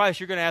body of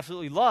Christ you're going to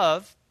absolutely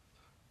love,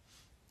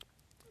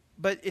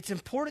 but it's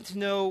important to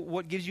know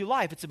what gives you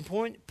life. It's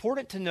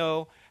important to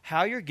know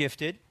how you're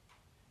gifted,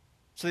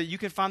 so that you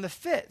can find the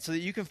fit, so that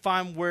you can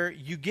find where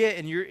you get,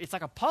 and it's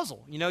like a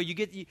puzzle. You know, you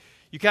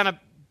kind of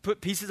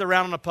put pieces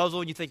around on a puzzle,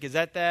 and you think, is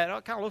that? Oh,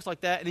 it kind of looks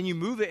like that. And then you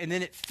move it, and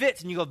then it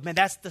fits, and you go, man,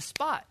 that's the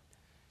spot.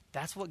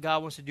 That's what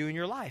God wants to do in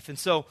your life. And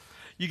so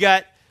you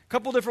got a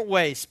couple different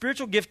ways.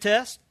 Spiritual gift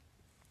test.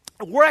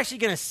 We're actually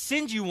going to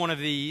send you one of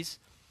these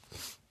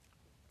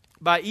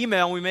by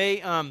email. We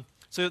may,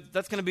 so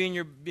that's going to be in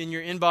your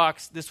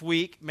inbox this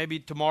week, maybe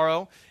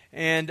tomorrow.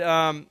 And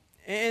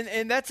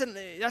that's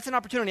an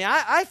opportunity.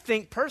 I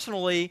think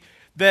personally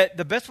that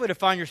the best way to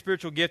find your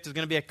spiritual gift is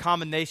going to be a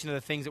combination of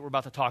the things that we're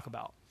about to talk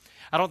about.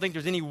 I don't think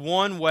there's any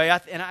one way. I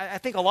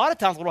think a lot of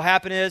times what will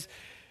happen is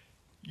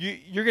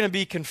you're going to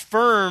be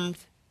confirmed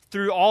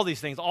through all these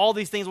things. All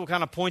these things will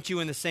kind of point you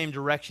in the same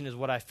direction is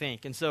what I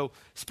think. And so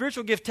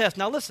spiritual gift test.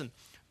 Now listen.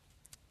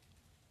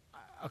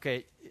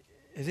 Okay,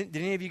 did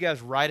any of you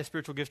guys write a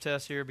spiritual gift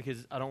test here?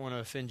 Because I don't want to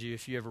offend you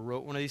if you ever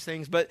wrote one of these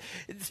things. But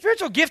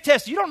spiritual gift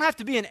test, you don't have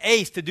to be an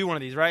ace to do one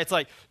of these, right? It's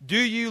like, do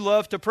you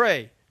love to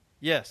pray?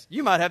 Yes.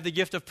 You might have the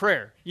gift of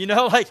prayer. You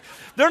know, like,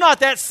 they're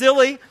not that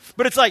silly.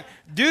 But it's like,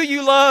 do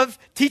you love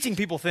teaching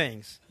people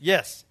things?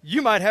 Yes.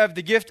 You might have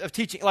the gift of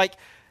teaching. Like,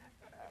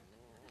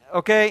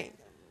 okay.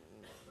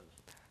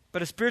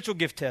 But a spiritual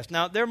gift test.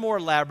 Now, they're more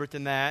elaborate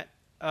than that.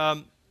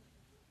 But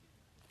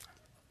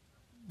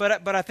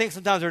but I think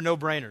sometimes they're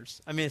no-brainers.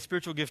 I mean, a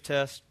spiritual gift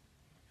test.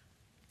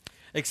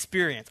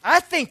 Experience. I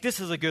think this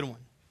is a good one.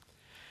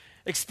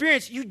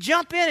 Experience, you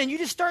jump in and you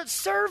just start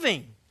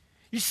serving.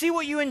 You see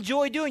what you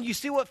enjoy doing. You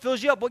see what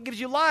fills you up, what gives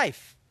you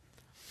life.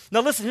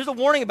 Now listen, here's a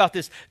warning about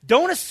this.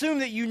 Don't assume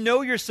that you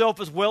know yourself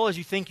as well as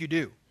you think you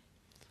do.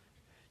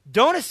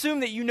 Don't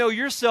assume that you know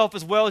yourself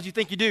as well as you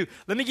think you do.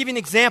 Let me give you an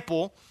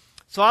example.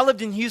 So I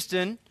lived in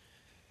Houston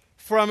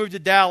before I moved to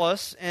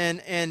Dallas,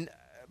 and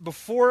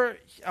before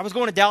I was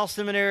going to Dallas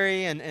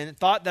Seminary and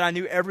thought that I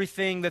knew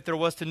everything that there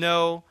was to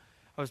know.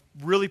 I was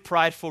really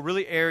prideful,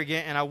 really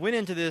arrogant, and I went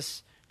into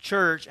this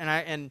church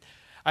and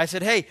I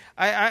said, "Hey,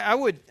 I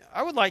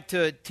would like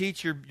to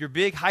teach your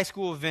big high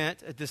school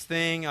event at this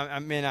thing. I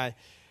mean, I've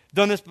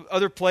done this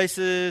other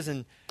places,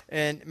 and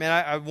man,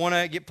 I want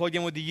to get plugged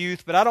in with the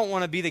youth, but I don't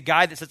want to be the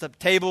guy that sets up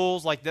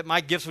tables. Like that, my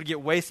gifts would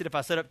get wasted if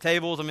I set up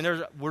tables. I mean,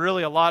 there's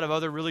really a lot of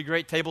other really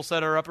great table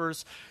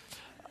setter-uppers.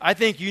 I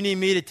think you need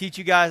me to teach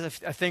you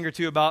guys a thing or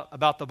two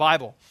about the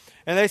Bible."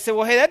 And they said,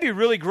 "Well, hey, that'd be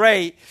really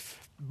great.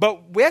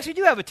 But we actually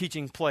do have a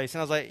teaching place." And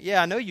I was like,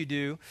 "Yeah, I know you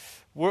do.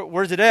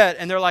 Where's it at?"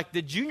 And they're like,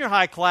 "The junior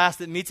high class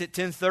that meets at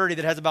 10:30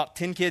 that has about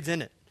 10 kids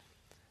in it."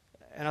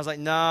 And I was like,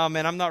 "No,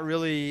 man, I'm not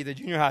really the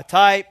junior high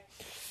type.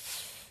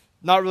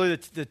 Not really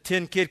the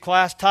 10-kid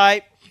class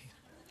type."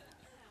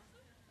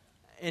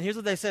 And here's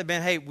what they said,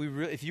 "Man, hey,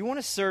 if you want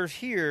to serve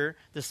here,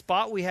 the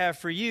spot we have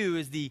for you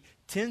is the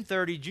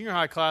 10:30 junior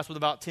high class with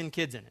about 10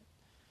 kids in it."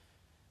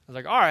 I was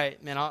like, "All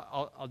right, man,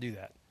 I'll do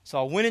that." So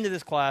I went into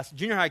this class,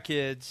 junior high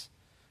kids.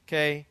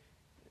 Okay,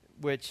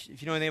 which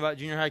if you know anything about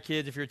junior high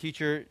kids, if you're a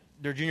teacher,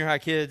 they're junior high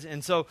kids.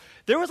 And so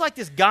there was like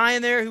this guy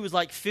in there who was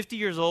like 50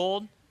 years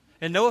old,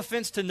 and no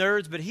offense to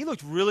nerds, but he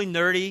looked really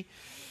nerdy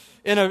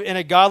in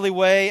a godly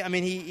way. I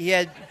mean, he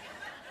had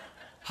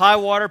high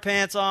water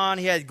pants on,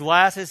 he had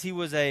glasses, he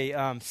was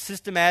a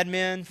system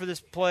admin for this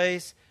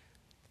place.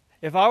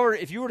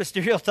 If you were to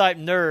stereotype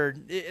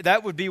nerd,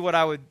 that would be what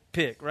I would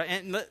pick, right?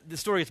 And the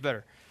story gets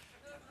better.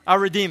 I'll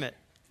redeem it.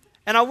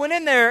 And I went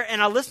in there, and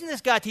I listened to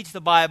this guy teach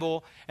the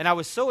Bible, and I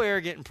was so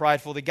arrogant and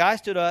prideful. The guy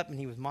stood up, and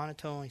he was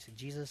monotone. He said,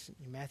 "Jesus,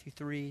 in Matthew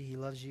 3, he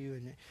loves you.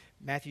 And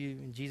Matthew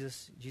and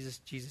Jesus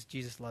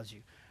loves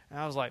you." And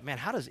I was like, man,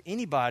 how does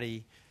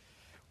anybody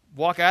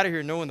walk out of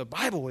here knowing the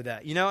Bible with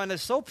that? You know, and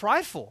it's so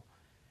prideful.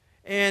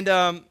 And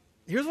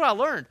here's what I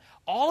learned.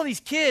 All of these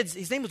kids,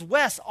 his name was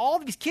Wes, all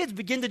of these kids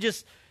begin to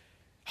just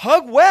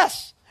hug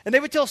Wes. And they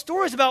would tell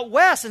stories about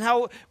Wes and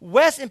how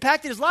Wes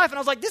impacted his life. And I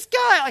was like, this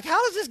guy, like, how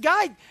does this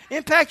guy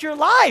impact your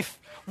life?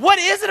 What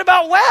is it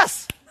about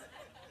Wes?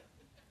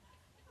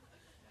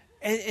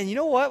 And you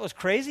know what was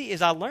crazy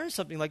is I learned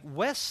something. Like,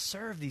 Wes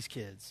served these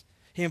kids.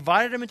 He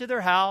invited them into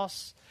their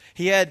house.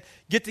 He had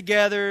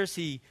get-togethers.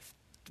 He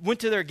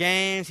went to their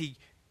games. He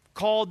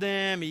called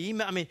them.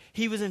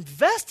 He was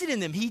invested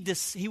in them. He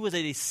was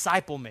a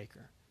disciple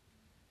maker.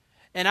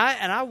 And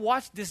I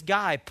watched this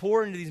guy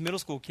pour into these middle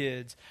school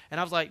kids, and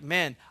I was like,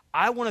 man,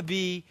 I want to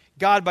be,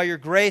 God, by your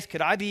grace,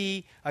 could I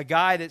be a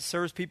guy that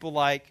serves people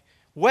like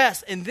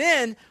Wes? And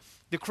then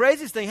the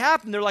craziest thing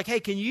happened. They're like,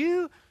 hey, can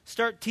you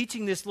start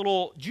teaching this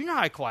little junior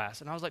high class?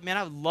 And I was like, man,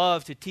 I would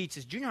love to teach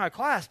this junior high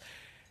class.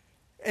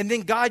 And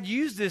then God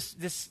used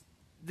this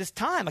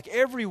time, like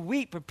every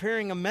week,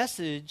 preparing a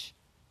message,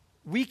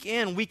 week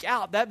in, week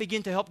out. That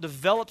began to help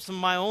develop some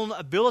of my own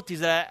abilities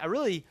that I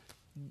really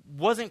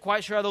wasn't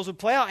quite sure how those would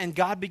play out, and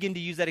God began to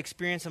use that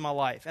experience in my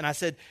life. And I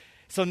said,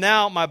 so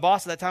now my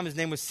boss at that time, his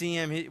name was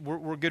CM,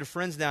 we're good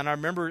friends now, and I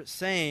remember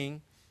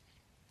saying,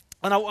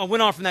 and I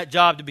went on from that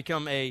job to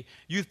become a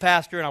youth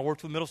pastor, and I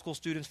worked with middle school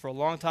students for a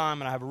long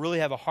time, and I really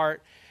have a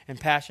heart and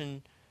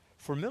passion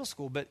for middle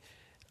school, but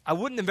I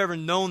wouldn't have ever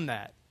known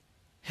that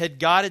had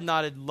God had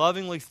not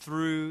lovingly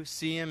through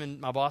CM and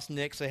my boss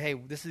Nick say, hey,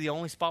 this is the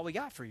only spot we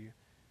got for you.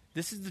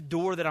 This is the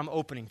door that I'm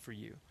opening for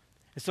you.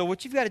 And so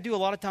what you've got to do a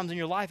lot of times in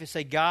your life is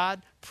say,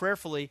 God,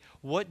 prayerfully,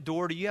 what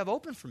door do you have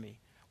open for me?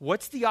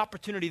 What's the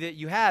opportunity that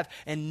you have?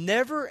 And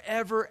never,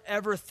 ever,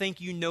 ever think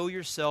you know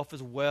yourself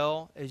as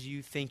well as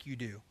you think you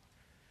do.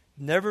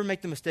 Never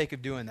make the mistake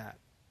of doing that.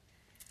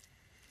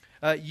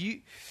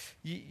 You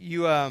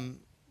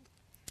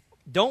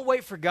don't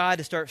wait for God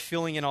to start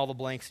filling in all the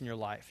blanks in your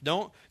life.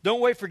 Don't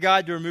wait for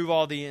God to remove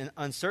all the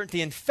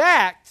uncertainty. In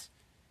fact,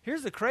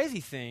 here's the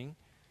crazy thing.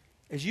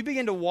 As you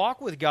begin to walk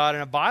with God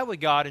and abide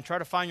with God and try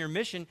to find your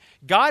mission,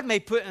 God may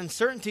put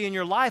uncertainty in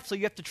your life so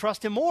you have to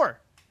trust Him more.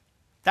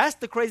 That's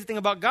the crazy thing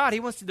about God. He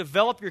wants to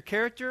develop your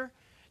character,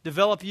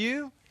 develop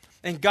you,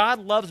 and God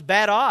loves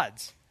bad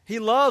odds. He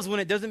loves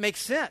when it doesn't make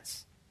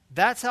sense.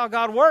 That's how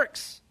God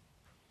works.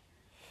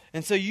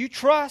 And so you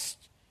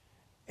trust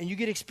and you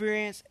get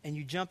experience and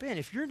you jump in.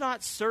 If you're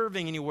not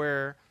serving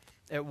anywhere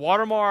at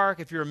Watermark,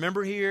 if you're a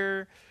member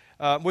here,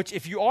 which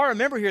if you are a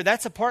member here,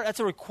 that's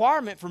a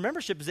requirement for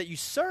membership is that you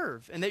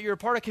serve and that you're a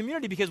part of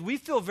community, because we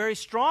feel very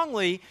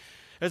strongly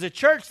as a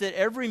church that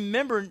every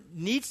member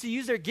needs to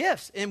use their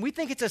gifts. And we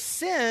think it's a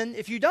sin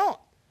if you don't.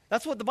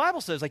 That's what the Bible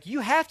says. Like,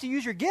 you have to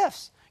use your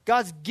gifts.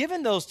 God's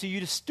given those to you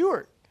to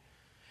steward.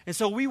 And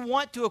so we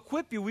want to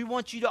equip you. We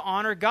want you to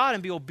honor God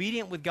and be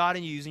obedient with God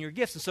in using your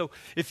gifts. And so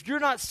if you're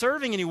not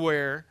serving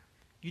anywhere,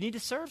 you need to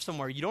serve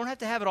somewhere. You don't have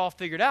to have it all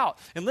figured out.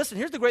 And listen,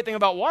 here's the great thing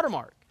about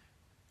Watermark.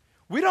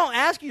 We don't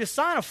ask you to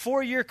sign a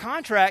 4-year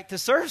contract to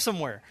serve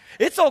somewhere.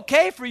 It's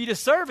okay for you to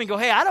serve and go,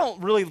 hey, I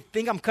don't really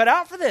think I'm cut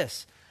out for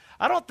this.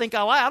 I don't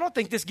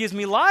think this gives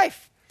me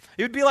life.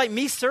 It would be like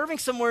me serving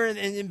somewhere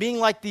and being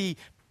like the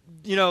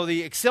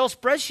Excel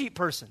spreadsheet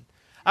person.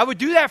 I would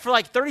do that for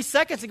like 30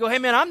 seconds and go, hey,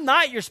 man, I'm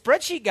not your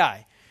spreadsheet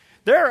guy.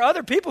 There are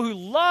other people who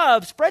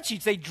love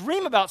spreadsheets. They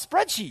dream about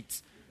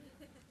spreadsheets.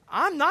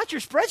 I'm not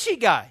your spreadsheet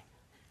guy.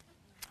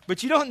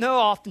 But you don't know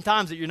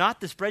oftentimes that you're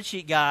not the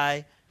spreadsheet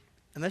guy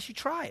unless you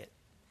try it.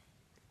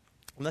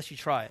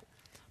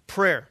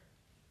 Prayer.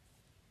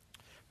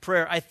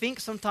 I think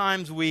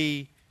sometimes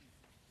we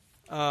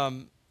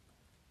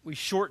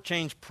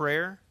shortchange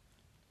prayer.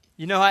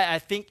 I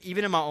think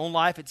even in my own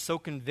life, it's so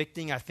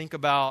convicting. I think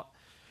about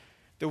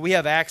that we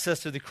have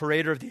access to the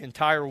creator of the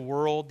entire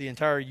world, the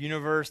entire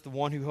universe, the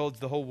one who holds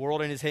the whole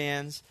world in his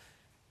hands,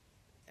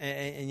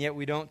 and yet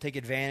we don't take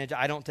advantage.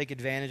 I don't take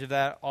advantage of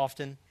that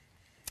often.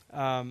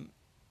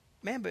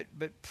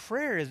 But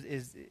prayer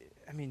is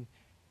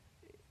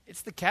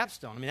it's the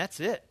capstone.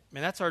 That's it.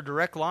 That's our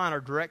direct line,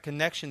 our direct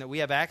connection that we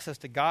have access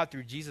to God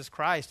through Jesus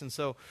Christ. And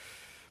so,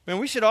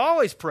 we should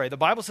always pray. The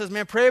Bible says,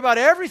 pray about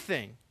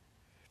everything.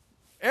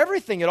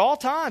 Everything at all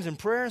times in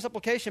prayer and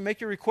supplication,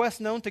 make your requests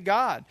known to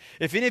God.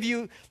 If any of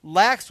you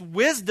lacks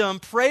wisdom,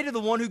 pray to the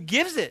one who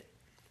gives it.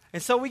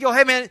 And so we go,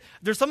 hey man,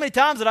 there's so many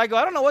times that I go,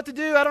 I don't know what to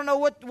do. I don't know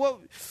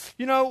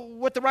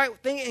what the right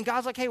thing. And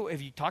God's like, hey,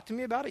 have you talked to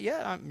me about it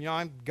yet?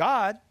 I'm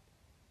God.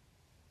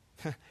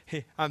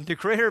 I'm the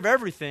creator of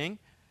everything.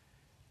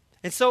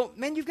 And so,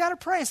 you've got to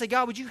pray and say,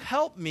 God, would you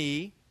help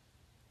me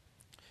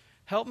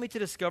to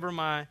discover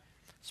my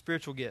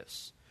spiritual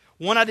gifts?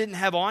 One I didn't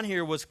have on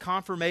here was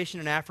confirmation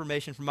and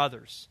affirmation from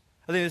others.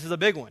 I think this is a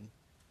big one.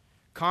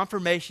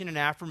 Confirmation and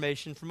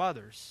affirmation from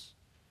others.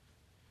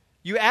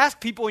 You ask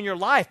people in your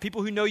life,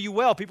 people who know you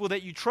well, people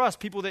that you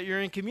trust, people that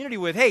you're in community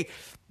with, hey,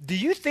 do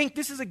you think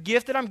this is a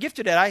gift that I'm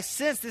gifted at? I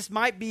sense this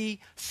might be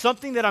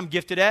something that I'm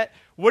gifted at.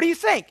 What do you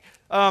think?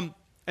 And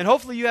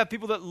hopefully you have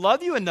people that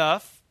love you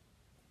enough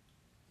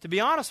to be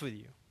honest with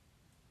you.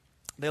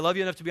 They love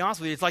you enough to be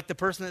honest with you. It's like the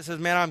person that says,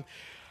 man,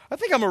 I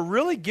think I'm a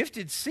really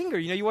gifted singer.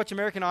 You watch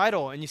American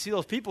Idol and you see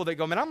those people that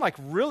go, man, I'm like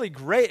really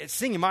great at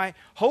singing. My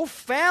whole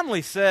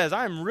family says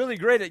I'm really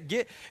great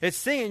at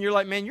singing. And you're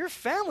like, man, your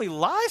family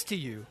lies to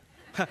you.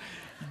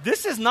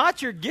 This is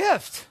not your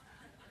gift.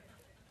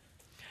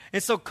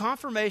 And so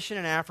confirmation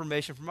and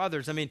affirmation from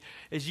others.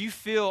 As you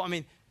feel,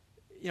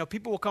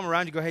 people will come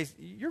around and go, hey,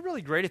 you're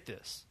really great at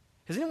this.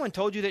 Has anyone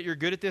told you that you're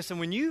good at this? And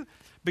when you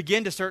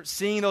begin to start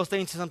seeing those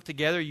things come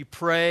together, you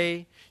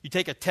pray, you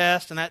take a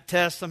test, and that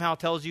test somehow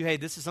tells you, hey,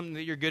 this is something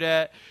that you're good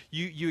at.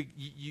 You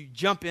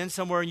jump in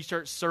somewhere and you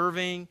start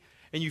serving,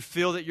 and you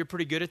feel that you're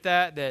pretty good at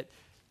that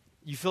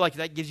you feel like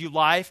that gives you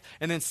life,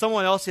 and then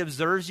someone else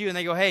observes you, and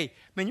they go, hey,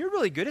 man, you're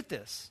really good at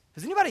this.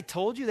 Has anybody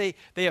told you?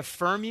 They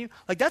affirm you?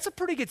 Like, that's a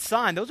pretty good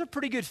sign. Those are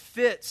pretty good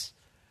fits,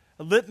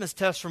 a litmus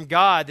test from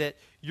God that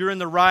you're in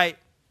the right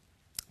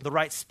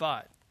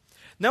spot.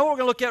 Now what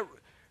we're going to look at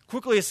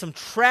quickly is some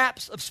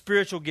traps of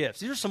spiritual gifts.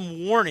 These are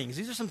some warnings.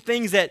 These are some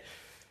things that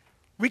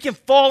we can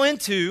fall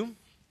into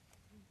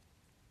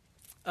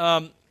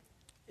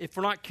if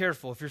we're not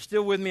careful. If you're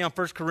still with me on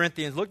 1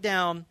 Corinthians, look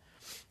down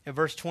at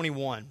verse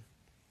 21.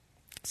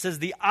 It says,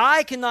 the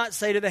eye cannot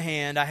say to the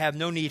hand, I have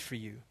no need for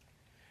you.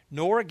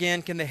 Nor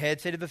again can the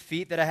head say to the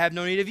feet that I have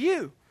no need of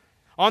you.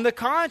 On the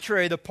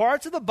contrary, the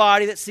parts of the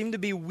body that seem to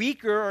be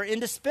weaker are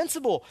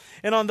indispensable.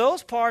 And on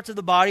those parts of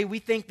the body we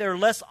think they're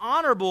less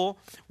honorable,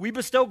 we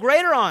bestow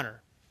greater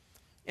honor.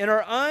 And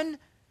our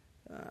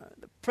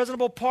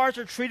presentable parts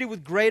are treated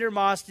with greater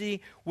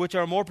modesty, which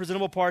our more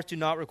presentable parts do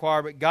not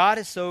require. But God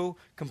has so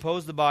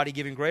composed the body,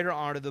 giving greater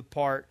honor to the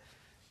part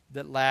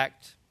that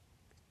lacked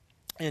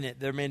in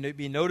it. There may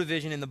be no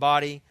division in the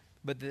body,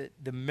 but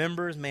the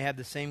members may have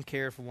the same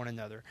care for one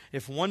another.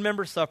 If one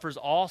member suffers,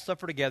 all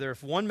suffer together.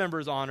 If one member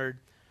is honored,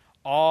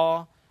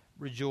 all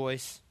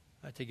rejoice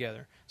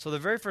together. So the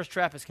very first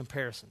trap is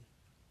comparison.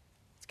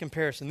 It's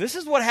comparison. This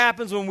is what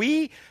happens when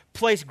we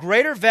place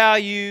greater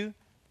value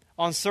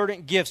on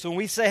certain gifts. When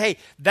we say, hey,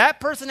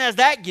 that person has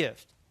that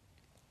gift,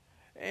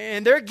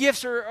 and their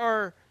gifts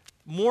are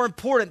more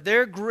important.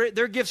 Their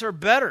gifts are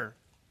better.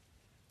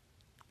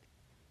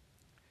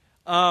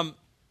 The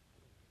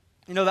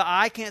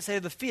eye can't say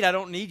to the feet, I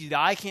don't need you. The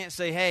eye can't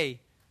say, hey.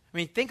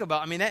 Think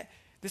about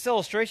this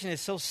illustration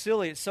is so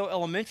silly. It's so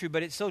elementary,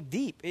 but it's so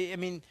deep.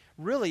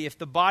 Really, if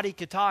the body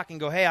could talk and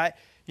go, hey,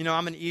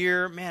 I'm an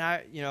ear. Man,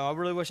 I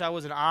really wish I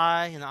was an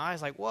eye. And the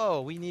eye's like,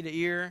 whoa, we need an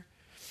ear.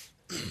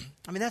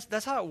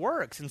 That's how it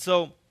works. And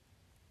so,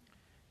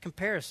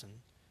 comparison.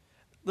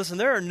 Listen,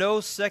 there are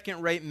no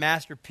second-rate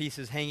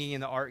masterpieces hanging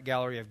in the art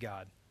gallery of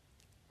God.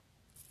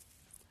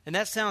 And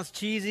that sounds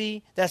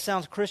cheesy. That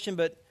sounds Christian,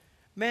 but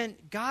man,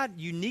 God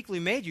uniquely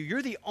made you.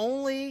 You're the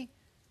only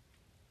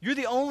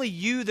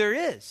you there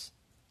is.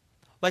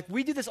 Like,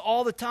 we do this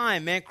all the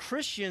time, man.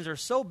 Christians are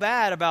so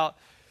bad about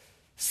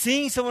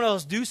seeing someone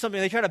else do something.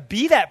 They try to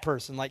be that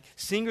person. Like,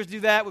 singers do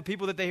that with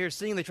people that they hear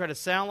sing. They try to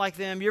sound like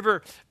them. You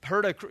ever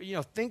heard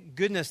thank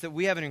goodness that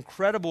we have an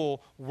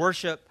incredible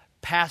worship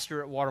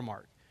pastor at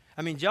Watermark.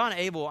 I mean, John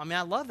Abel,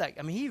 I love that.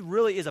 I mean, he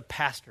really is a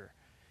pastor.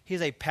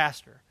 He's a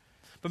pastor.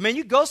 But, man,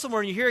 you go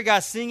somewhere and you hear a guy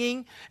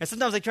singing, and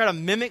sometimes they try to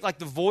mimic, like,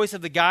 the voice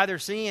of the guy they're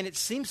singing, and it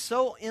seems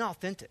so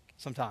inauthentic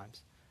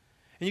sometimes.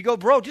 And you go,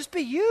 bro, just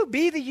be you.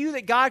 Be the you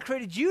that God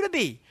created you to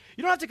be.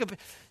 You don't have to compare.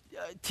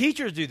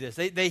 Teachers do this.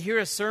 They hear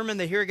a sermon,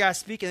 they hear a guy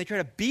speak, and they try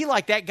to be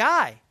like that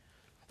guy.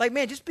 Like,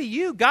 man, just be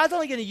you. God's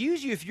only going to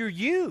use you if you're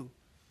you.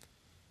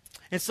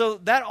 And so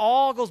that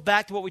all goes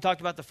back to what we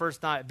talked about the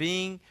first night,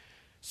 being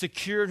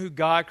secure in who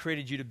God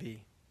created you to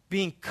be,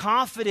 being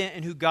confident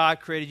in who God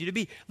created you to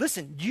be.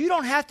 Listen, you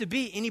don't have to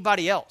be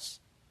anybody else.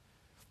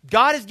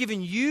 God has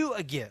given you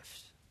a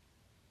gift.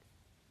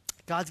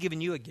 God's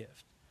given you a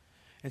gift.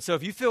 And so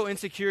if you feel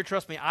insecure,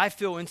 trust me, I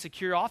feel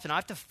insecure often. I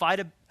have to fight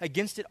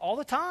against it all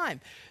the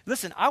time.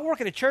 Listen, I work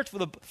at a church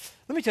let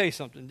me tell you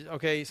something,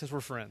 okay, since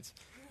we're friends.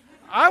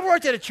 I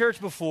worked at a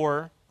church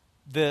before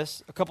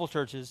this, a couple of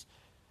churches,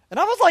 and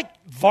I was like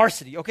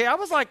varsity, okay? I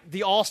was like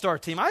the all-star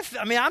team. I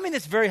mean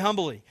this very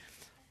humbly.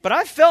 But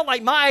I felt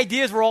like my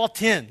ideas were all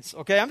 10s,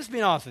 okay? I'm just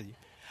being honest with you.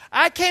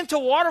 I came to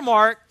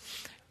Watermark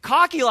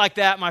cocky like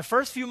that my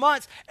first few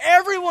months.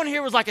 Everyone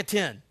here was like a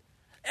 10.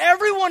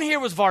 Everyone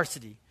here was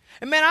varsity.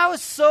 And man, I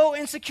was so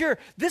insecure.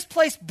 This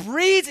place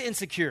breeds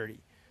insecurity.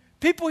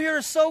 People here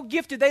are so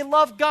gifted. They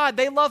love God.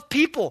 They love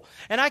people.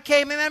 And I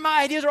came, and man,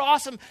 my ideas are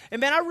awesome. And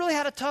man, I really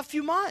had a tough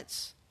few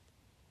months.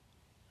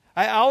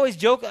 I always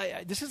joke,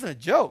 this isn't a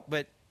joke,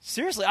 but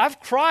seriously, I've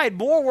cried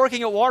more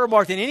working at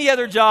Watermark than any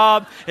other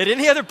job at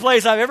any other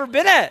place I've ever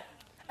been at.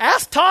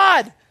 Ask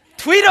Todd.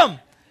 Tweet him.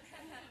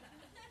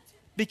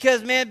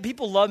 Because, man,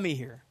 people love me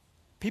here.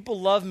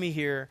 People love me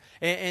here.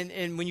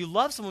 And when you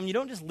love someone, you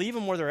don't just leave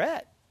them where they're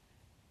at.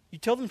 You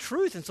tell them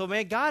truth. And so,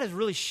 man, God has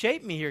really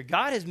shaped me here.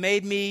 God has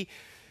made me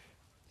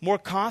more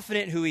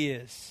confident in who he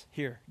is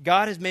here.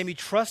 God has made me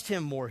trust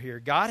him more here.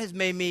 God has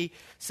made me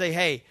say,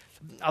 hey,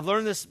 I've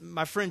learned this.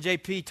 My friend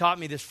JP taught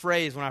me this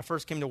phrase when I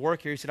first came to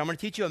work here. He said, I'm going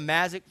to teach you a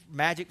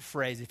magic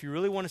phrase. If you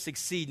really want to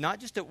succeed,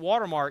 not just at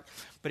Watermark,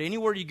 but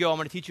anywhere you go, I'm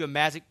going to teach you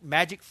a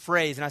magic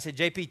phrase. And I said,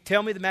 JP,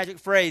 tell me the magic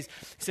phrase.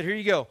 He said, here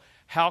you go.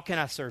 How can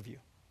I serve you?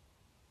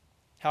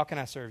 How can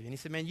I serve you? And he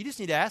said, man, you just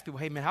need to ask people,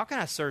 hey, man, how can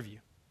I serve you?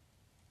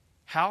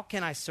 How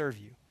can I serve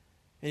you?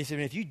 And he said,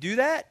 man, if you do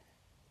that,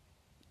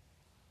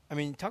 I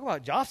mean, talk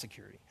about job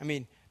security. I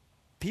mean,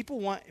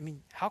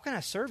 how can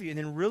I serve you? And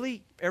then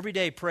really every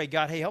day pray,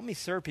 God, hey, help me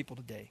serve people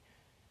today.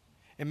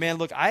 And man,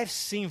 look, I've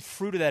seen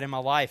fruit of that in my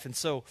life. And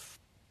so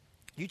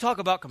you talk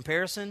about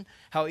comparison,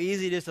 how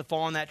easy it is to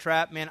fall in that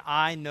trap. Man,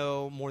 I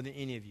know more than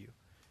any of you.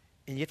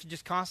 And you have to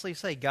just constantly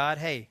say, God,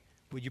 hey,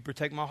 would you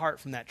protect my heart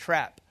from that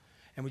trap?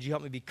 And would you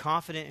help me be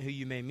confident in who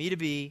you made me to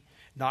be,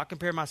 not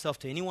compare myself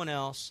to anyone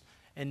else,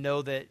 and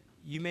know that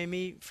you made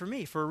me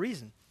for a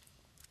reason.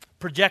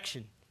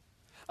 Projection.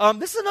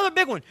 This is another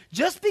big one.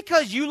 Just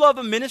because you love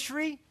a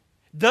ministry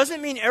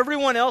doesn't mean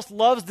everyone else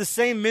loves the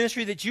same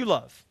ministry that you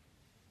love.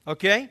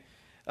 Okay?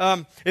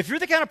 If you're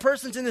the kind of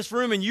person that's in this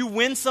room and you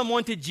win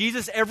someone to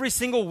Jesus every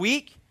single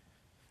week,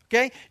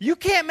 okay, you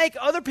can't make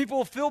other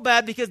people feel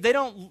bad because they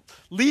don't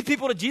lead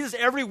people to Jesus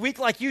every week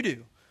like you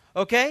do.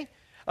 Okay?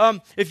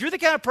 If you're the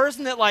kind of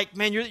person that like,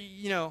 man,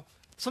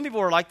 some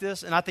people are like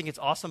this, and I think it's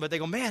awesome, but they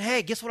go, man,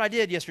 hey, guess what I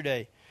did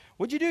yesterday?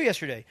 What'd you do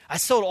yesterday? I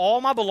sold all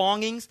my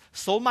belongings,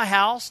 sold my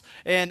house,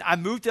 and I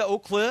moved to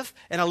Oak Cliff,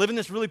 and I live in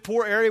this really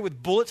poor area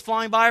with bullets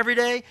flying by every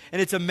day, and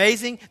it's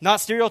amazing.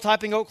 Not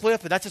stereotyping Oak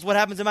Cliff, but that's just what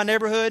happens in my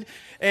neighborhood,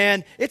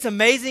 and it's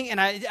amazing, and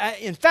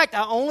in fact,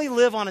 I only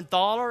live on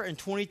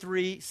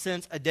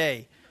 $1.23 a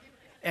day,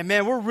 and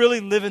man, we're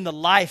really living the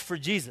life for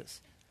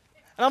Jesus.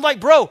 And I'm like,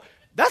 bro,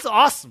 that's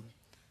awesome.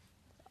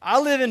 I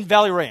live in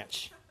Valley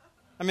Ranch.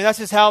 I mean, that's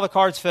just how the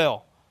cards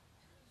fell.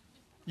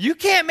 You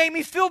can't make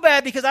me feel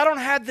bad because I don't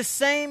have the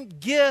same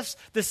gifts,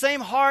 the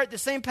same heart, the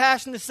same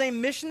passion, the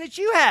same mission that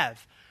you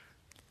have.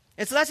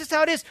 And so that's just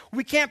how it is.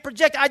 We can't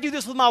project. I do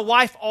this with my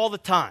wife all the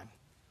time.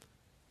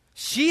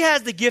 She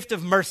has the gift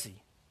of mercy.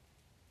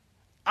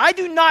 I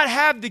do not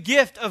have the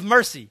gift of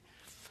mercy.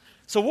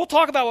 So we'll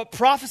talk about what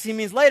prophecy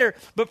means later,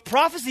 but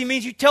prophecy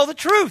means you tell the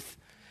truth.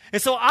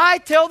 And so I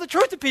tell the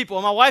truth to people.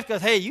 And my wife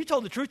goes, hey, you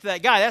told the truth to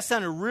that guy. That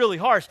sounded really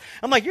harsh.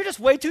 I'm like, you're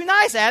just way too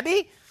nice,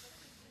 Abby.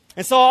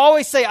 And so I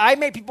always say, I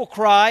make people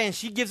cry, and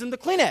she gives them the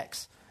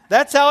Kleenex.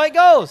 That's how it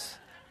goes.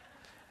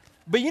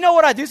 But you know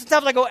what I do?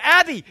 Sometimes I go,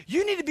 Abby,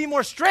 you need to be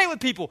more straight with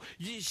people.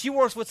 She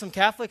works with some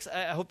Catholics.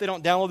 I hope they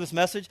don't download this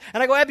message.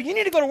 And I go, Abby, you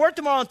need to go to work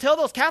tomorrow and tell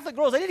those Catholic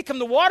girls they need to come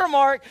to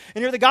Watermark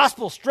and hear the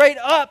gospel straight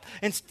up.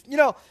 And,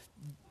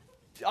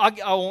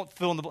 I won't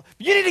fill in the blank.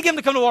 You need to get them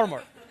to come to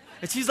Watermark.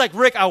 And she's like,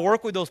 Rick, I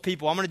work with those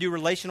people. I'm going to do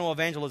relational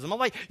evangelism. I'm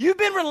like, you've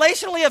been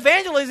relationally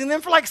evangelizing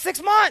them for like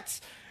 6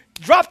 months.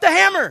 Drop the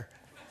hammer.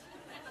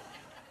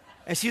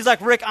 And she's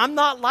like, Rick, I'm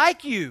not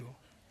like you.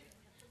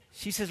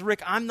 She says,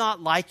 Rick, I'm not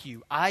like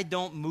you. I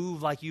don't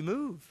move like you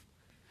move.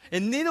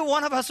 And neither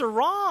one of us are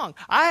wrong.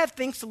 I have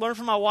things to learn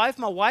from my wife.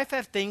 My wife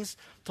has things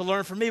to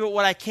learn from me. But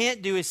what I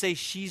can't do is say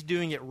she's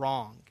doing it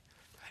wrong.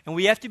 And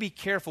we have to be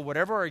careful,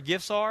 whatever our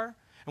gifts are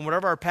and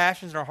whatever our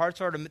passions and our hearts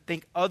are, to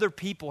think other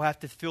people have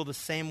to feel the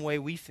same way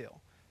we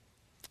feel.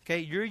 Okay,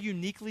 you're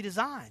uniquely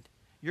designed.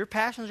 Your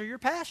passions are your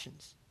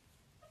passions.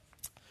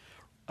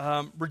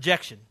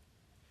 Rejection.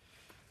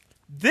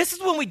 This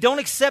is when we don't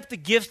accept the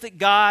gifts that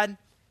God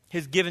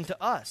has given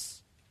to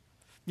us.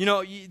 You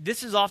know,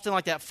 this is often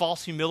like that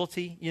false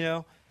humility, you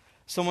know.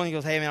 Someone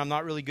goes, hey, man, I'm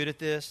not really good at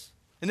this.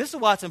 And this is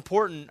why it's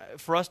important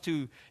for us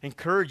to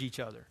encourage each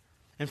other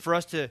and for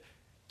us to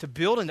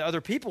build into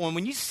other people. And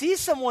when you see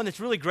someone that's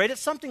really great at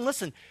something,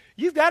 listen,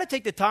 you've got to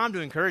take the time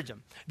to encourage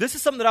them. This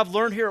is something that I've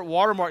learned here at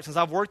Watermark since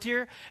I've worked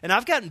here, and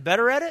I've gotten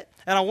better at it,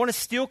 and I want to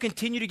still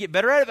continue to get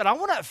better at it, but I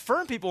want to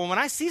affirm people. And when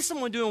I see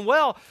someone doing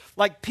well,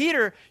 like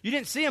Peter, you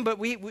didn't see him, but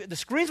the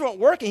screens weren't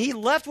working. He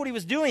left what he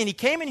was doing, and he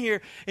came in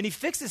here, and he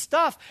fixed his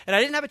stuff, and I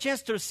didn't have a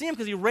chance to see him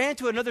because he ran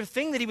to another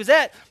thing that he was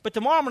at. But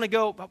tomorrow I'm going to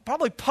go,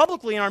 probably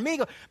publicly in our meeting,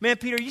 go, man,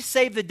 Peter, you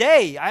saved the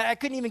day. I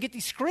couldn't even get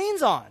these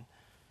screens on.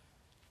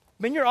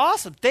 Man, you're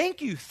awesome.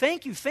 Thank you,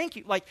 thank you, thank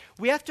you. Like,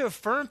 we have to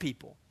affirm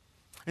people.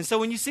 And so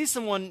when you see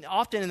someone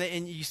often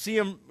and you see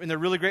them and they're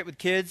really great with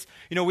kids,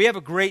 you know, we have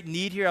a great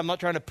need here. I'm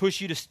not trying to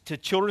push you to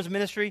children's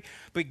ministry,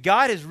 but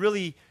God has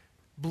really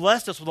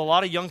blessed us with a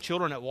lot of young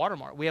children at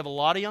Watermark. We have a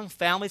lot of young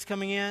families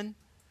coming in.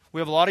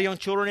 We have a lot of young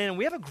children in, and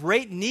we have a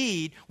great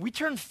need. We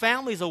turn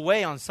families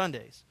away on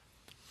Sundays.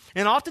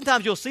 And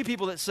oftentimes you'll see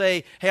people that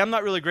say, hey, I'm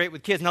not really great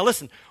with kids. Now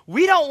listen,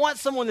 we don't want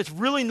someone that's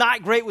really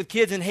not great with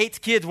kids and hates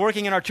kids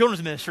working in our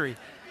children's ministry.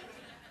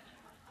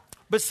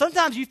 But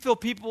sometimes you feel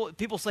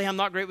people say I'm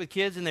not great with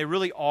kids, and they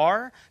really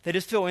are. They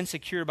just feel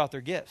insecure about their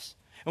gifts.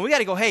 And we got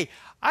to go, hey,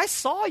 I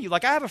saw you.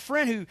 Like I have a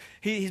friend who,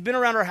 he's been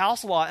around our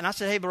house a lot, and I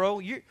said, hey, bro,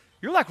 you're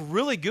like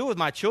really good with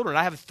my children.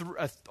 I have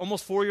a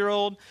almost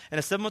 4-year-old and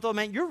a 7-month-old.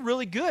 Man, you're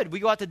really good. We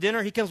go out to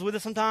dinner. He comes with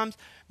us sometimes.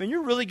 Man,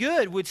 you're really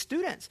good with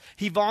students.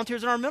 He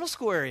volunteers in our middle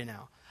school area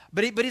now.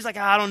 But he's like,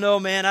 I don't know,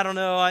 man. I don't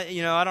know. I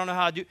don't know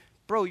how to do.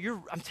 Bro,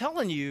 I'm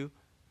telling you,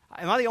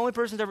 am I the only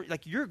person that's ever,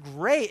 like, you're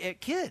great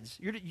at kids.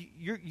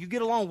 You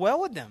get along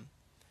well with them.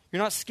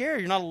 You're not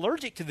scared. You're not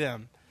allergic to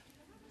them.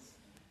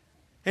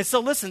 And so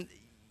listen,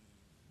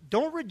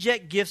 don't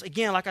reject gifts.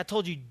 Again, like I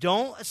told you,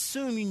 don't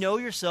assume you know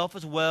yourself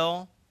as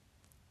well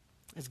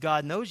as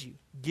God knows you.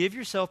 Give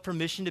yourself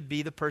permission to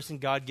be the person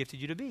God gifted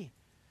you to be.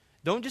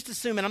 Don't just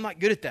assume, and I'm not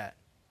good at that.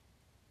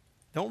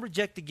 Don't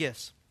reject the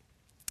gifts.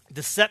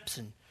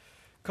 Deception.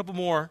 A couple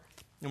more,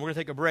 and we're going to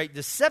take a break.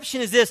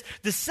 Deception is this.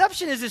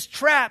 Deception is this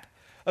trap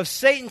of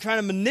Satan trying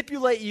to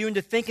manipulate you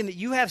into thinking that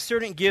you have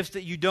certain gifts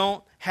that you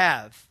don't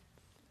have.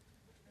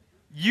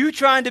 You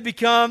trying to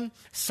become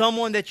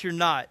someone that you're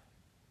not.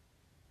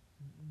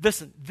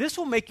 Listen, this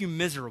will make you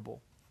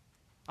miserable.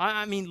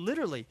 I mean,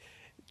 literally.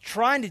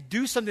 Trying to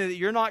do something that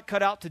you're not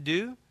cut out to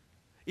do,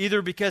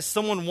 either because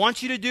someone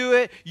wants you to do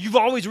it, you've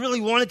always really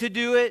wanted to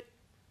do it.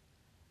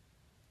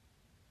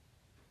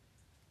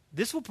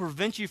 This will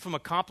prevent you from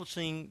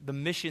accomplishing the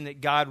mission that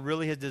God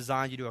really has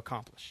designed you to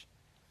accomplish.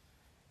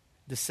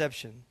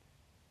 Deception.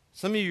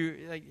 Some of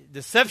you, like,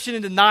 deception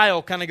and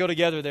denial kind of go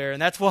together there,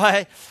 and that's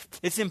why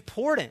it's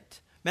important.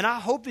 Man, I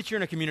hope that you're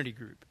in a community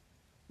group.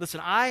 Listen,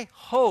 I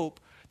hope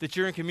that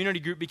you're in a community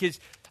group,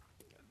 because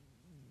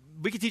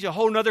we could teach a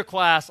whole nother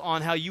class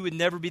on how you would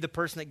never be the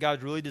person that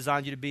God's really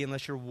designed you to be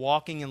unless you're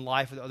walking in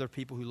life with other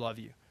people who love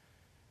you.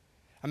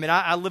 I mean,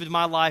 I lived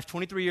my life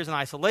 23 years in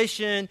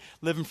isolation,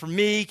 living for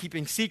me,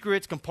 keeping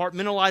secrets,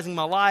 compartmentalizing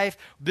my life.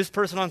 This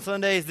person on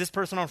Sundays, this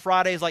person on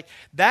Fridays. Like,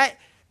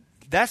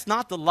 that's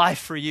not the life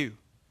for you.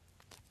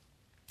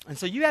 And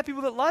so you have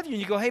people that love you,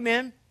 and you go, hey,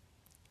 man,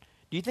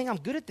 do you think I'm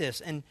good at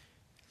this? And,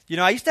 you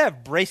know, I used to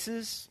have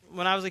braces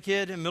when I was a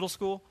kid in middle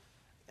school.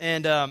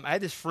 And I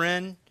had this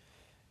friend,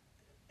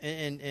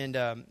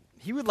 and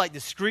he would like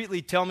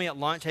discreetly tell me at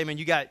lunch, hey, man,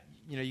 you got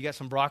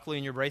some broccoli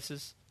in your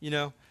braces, you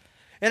know.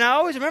 And I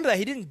always remember that.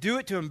 He didn't do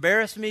it to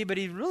embarrass me, but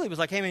he really was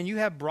like, hey, man, you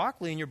have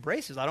broccoli in your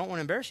braces. I don't want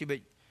to embarrass you, but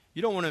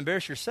you don't want to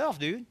embarrass yourself,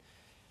 dude.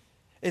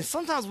 And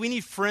sometimes we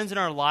need friends in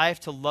our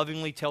life to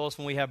lovingly tell us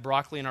when we have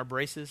broccoli in our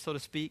braces, so to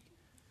speak.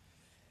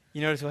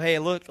 You know, so, hey,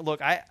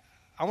 look, I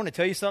want to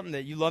tell you something,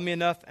 that you love me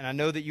enough, and I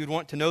know that you'd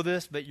want to know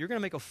this, but you're going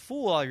to make a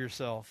fool out of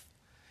yourself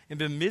and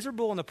be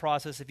miserable in the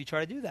process if you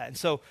try to do that. And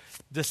so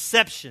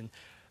deception,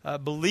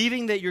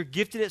 believing that you're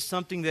gifted at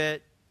something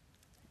that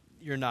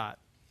you're not.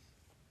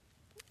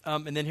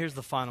 And then here's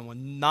the final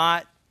one,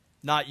 not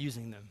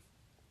using them.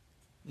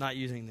 Not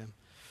using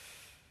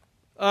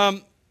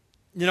them.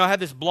 You know, I have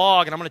this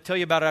blog, and I'm going to tell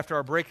you about it after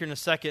our break here in a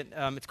second.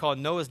 It's called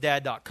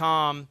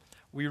noahsdad.com.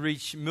 We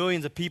reach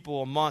millions of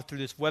people a month through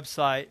this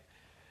website.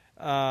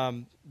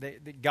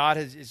 That God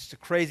has, it's just a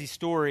crazy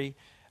story.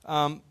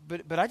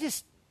 But I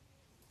just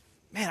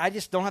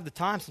don't have the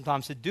time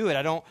sometimes to do it.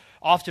 I don't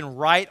often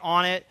write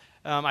on it.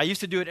 I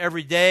used to do it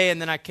every day, and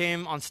then I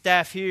came on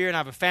staff here, and I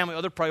have a family,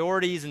 other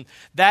priorities, and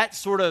that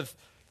sort of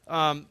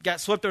got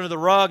swept under the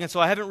rug, and so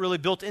I haven't really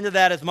built into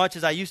that as much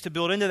as I used to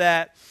build into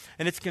that,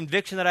 and it's a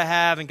conviction that I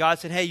have, and God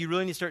said, hey, you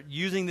really need to start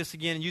using this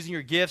again and using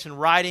your gifts and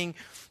writing,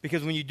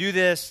 because when you do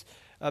this,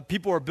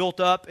 people are built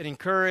up and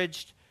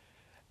encouraged,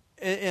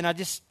 and I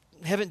just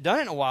haven't done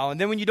it in a while. And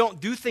then when you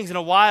don't do things in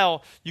a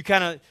while, you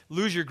kind of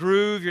lose your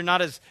groove. You're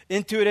not as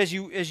into it as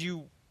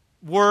you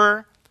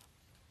were.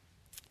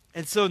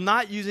 And so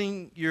not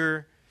using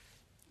your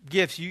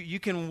gifts, you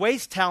can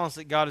waste talents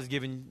that God has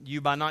given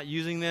you by not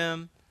using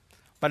them,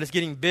 by just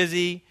getting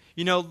busy.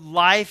 You know,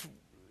 life,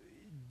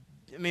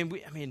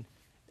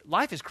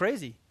 life is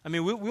crazy. I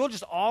mean, we'll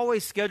just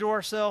always schedule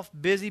ourselves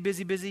busy,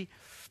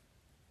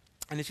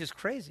 and it's just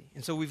crazy.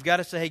 And so we've got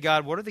to say, hey,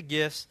 God, what are the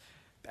gifts?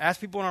 Ask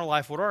people in our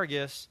life, what are our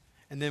gifts?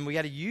 And then we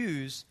got to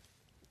use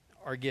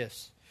our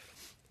gifts.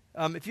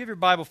 If you have your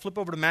Bible, flip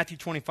over to Matthew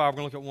 25. We're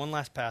going to look at one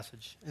last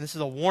passage. And this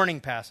is a warning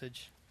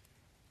passage.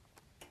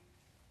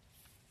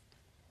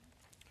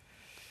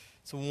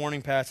 It's a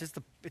warning passage.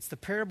 It's the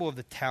parable of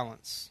the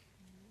talents.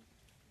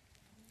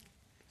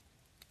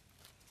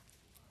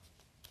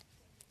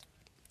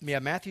 Yeah,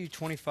 Matthew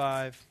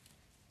 25.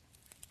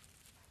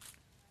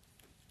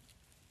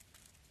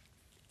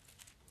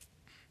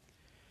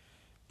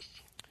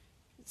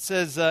 It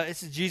says,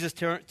 this is Jesus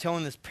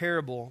telling this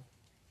parable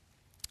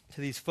to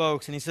these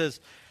folks, and he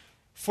says,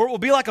 for it will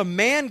be like a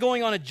man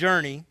going on a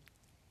journey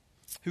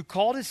who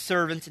called his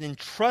servants and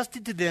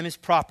entrusted to them his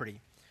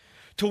property.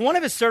 To one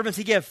of his servants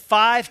he gave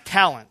 5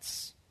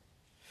 talents.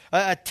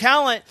 A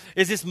talent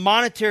is this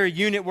monetary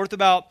unit worth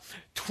about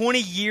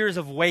 20 years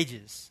of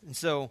wages. And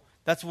so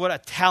that's what a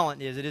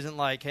talent is. It isn't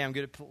like, hey, I'm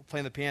good at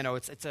playing the piano.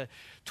 It's a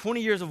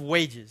 20 years of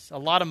wages, a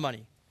lot of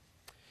money.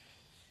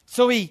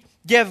 So he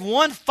gave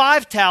one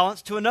 5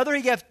 talents, to another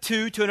he gave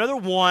 2, to another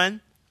 1,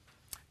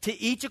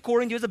 to each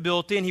according to his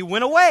ability, and he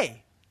went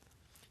away.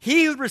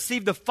 He who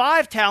received the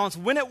 5 talents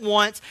went at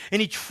once, and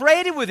he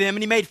traded with him,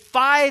 and he made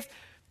 5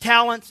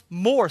 talents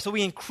more. So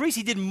he increased,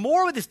 he did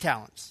more with his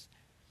talents.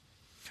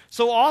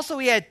 So also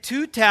he had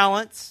 2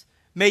 talents,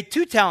 made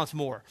 2 talents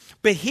more.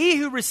 But he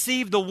who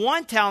received the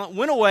 1 talent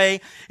went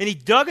away, and he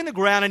dug in the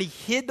ground, and he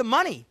hid the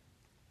money.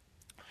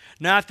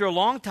 Now, after a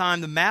long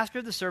time, the master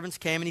of the servants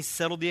came and he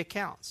settled the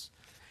accounts.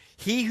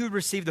 He who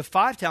received the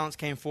 5 talents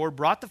came forward,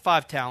 brought the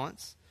 5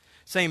 talents,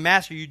 saying,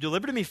 Master, you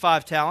delivered to me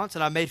 5 talents,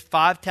 and I made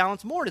 5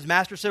 talents more. And his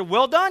master said,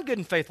 well done, good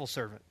and faithful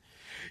servant.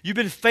 You've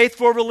been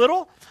faithful over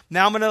little,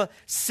 now I'm going to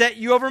set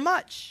you over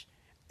much.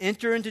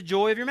 Enter into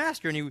joy of your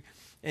master.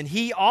 And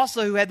he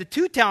also, who had the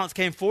 2 talents,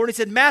 came forward and he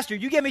said, Master,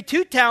 you gave me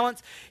 2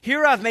 talents,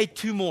 here I've made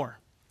 2 more.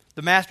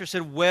 The master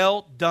said,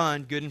 well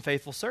done, good and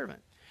faithful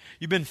servant.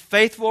 You've been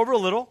faithful over a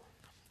little,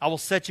 I will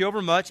set you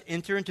over much.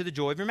 Enter into the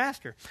joy of your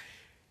master.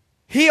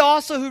 He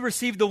also who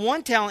received the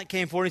 1 talent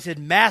came forward and said,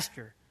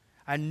 Master,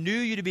 I knew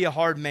you to be a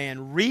hard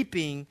man,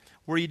 reaping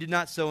where you did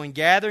not sow and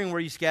gathering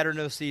where you scattered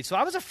no seed. So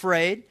I was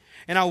afraid,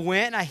 and I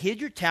went and I hid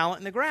your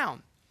talent in the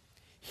ground.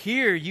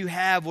 Here you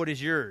have what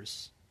is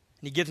yours.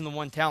 And he gives him the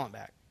 1 talent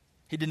back.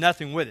 He did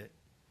nothing with it.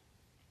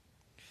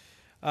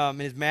 And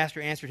his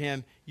master answered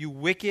him, you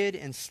wicked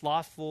and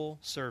slothful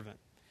servant.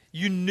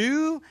 You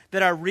knew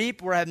that I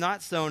reap where I have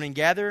not sown and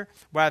gather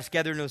where I have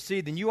scattered no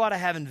seed. Then you ought to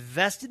have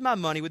invested my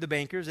money with the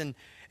bankers, and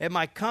at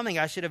my coming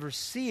I should have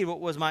received what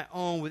was my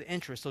own with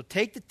interest. So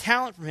take the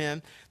talent from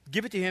him,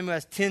 give it to him who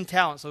has 10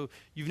 talents. So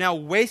you've now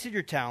wasted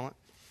your talent.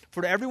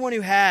 For to everyone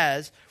who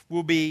has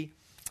will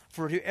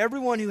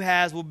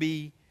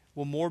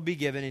more be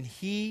given, and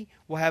he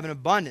will have an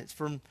abundance.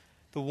 From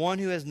the one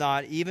who has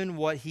not, even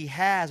what he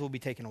has will be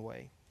taken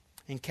away.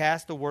 And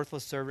cast the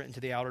worthless servant into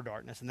the outer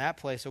darkness. In that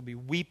place there will be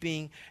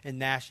weeping and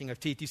gnashing of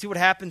teeth. You see what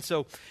happened?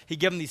 So he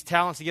gave them these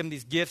talents, he gave them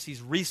these gifts,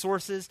 these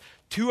resources.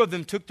 2 of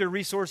them took their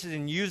resources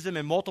and used them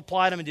and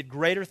multiplied them and did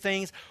greater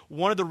things.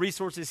 One of the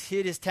resources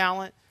hid his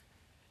talent,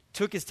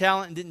 took his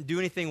talent and didn't do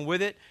anything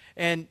with it.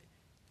 And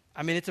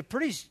I mean, it's a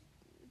pretty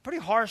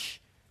harsh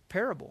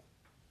parable.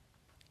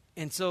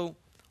 And so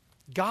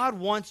God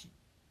wants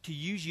to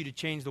use you to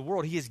change the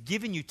world. He has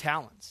given you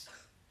talents.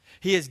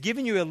 He has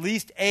given you at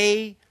least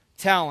a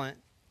talent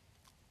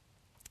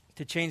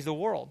to change the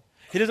world.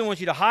 He doesn't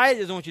want you to hide it.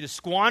 He doesn't want you to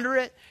squander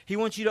it. He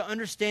wants you to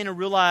understand and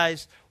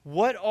realize,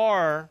 what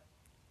are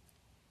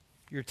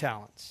your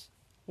talents?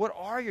 What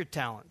are your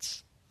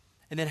talents?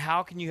 And then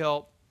how can you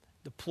help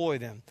deploy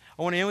them?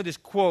 I want to end with this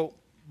quote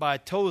by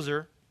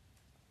Tozer.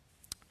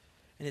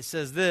 And it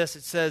says this.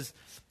 It says,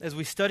 as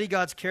we study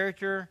God's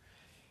character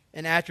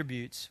and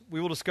attributes,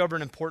 we will discover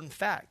an important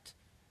fact.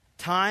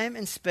 Time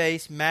and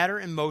space, matter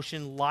and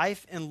motion,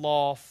 life and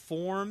law,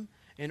 form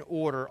and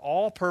order,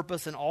 all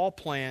purpose and all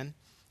plan,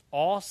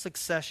 all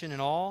succession and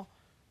all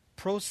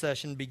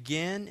procession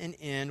begin and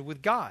end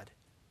with God.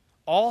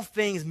 All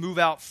things move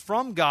out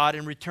from God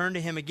and return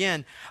to him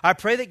again. I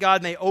pray that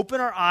God may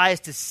open our eyes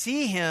to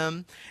see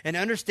him and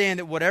understand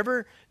that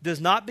whatever does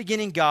not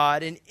begin in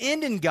God and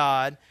end in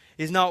God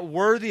is not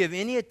worthy of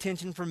any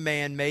attention from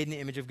man made in the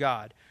image of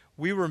God.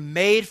 We were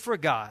made for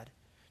God,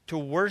 to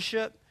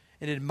worship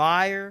and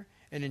admire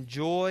and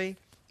enjoy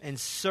and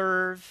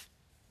serve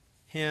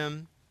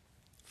him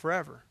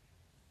forever.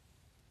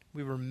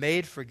 We were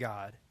made for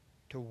God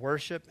to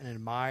worship and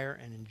admire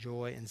and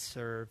enjoy and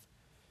serve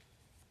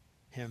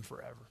him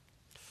forever.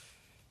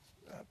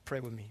 Pray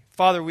with me.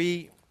 Father,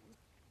 we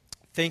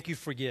thank you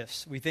for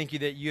gifts. We thank you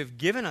that you have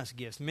given us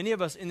gifts. Many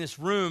of us in this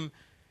room,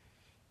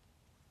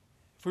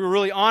 if we were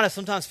really honest,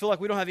 sometimes feel like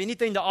we don't have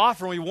anything to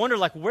offer, and we wonder,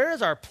 like, where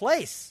is our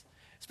place?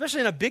 Especially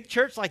in a big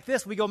church like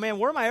this, we go, man,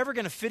 where am I ever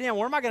going to fit in?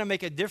 Where am I going to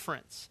make a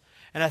difference?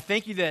 And I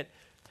thank you that,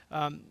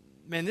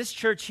 man, this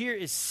church here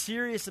is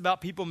serious about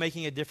people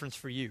making a difference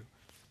for you.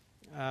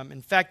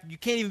 In fact, you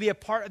can't even be a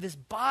part of this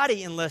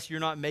body unless you're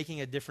not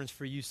making a difference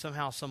for you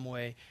somehow, some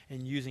way,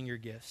 and using your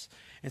gifts.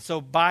 And so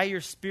by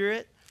your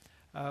Spirit,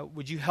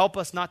 would you help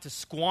us not to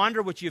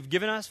squander what you have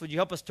given us? Would you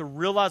help us to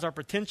realize our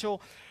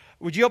potential?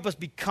 Would you help us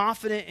be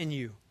confident in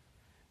you,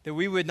 that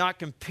we would not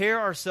compare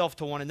ourselves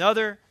to one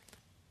another?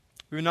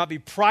 We would not be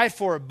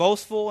prideful or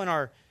boastful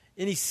in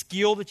any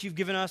skill that you've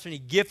given us or any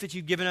gift that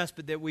you've given us,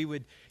 but that we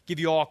would give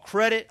you all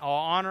credit,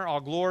 all honor, all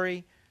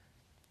glory,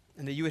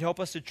 and that you would help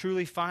us to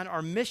truly find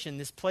our mission,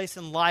 this place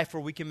in life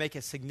where we can make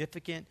a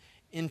significant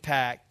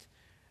impact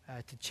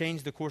to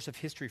change the course of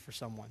history for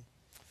someone.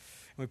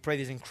 And we pray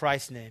these in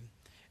Christ's name.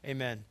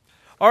 Amen.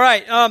 All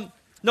right.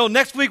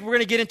 Next week we're going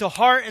to get into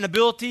heart and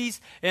abilities,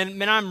 and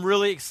man, I'm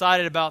really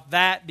excited about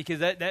that because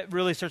that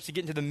really starts to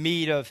get into the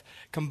meat of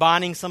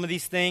combining some of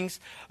these things.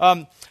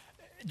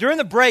 During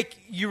the break,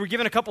 you were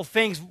given a couple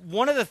things.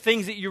 One of the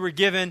things that you were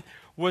given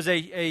was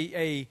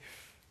a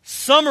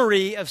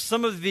summary of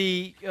some of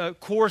the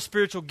core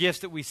spiritual gifts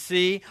that we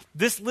see.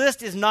 This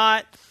list is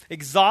not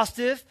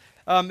exhaustive.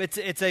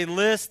 It's a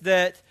list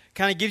that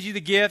kind of gives you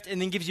the gift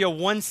and then gives you a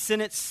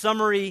one-sentence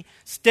summary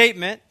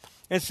statement.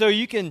 And so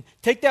you can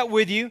take that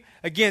with you.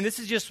 Again, this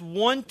is just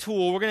one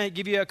tool. We're going to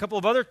give you a couple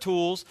of other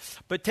tools.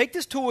 But take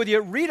this tool with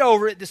you. Read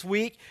over it this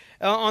week.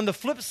 On the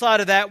flip side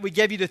of that, we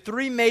gave you the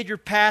three major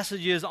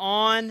passages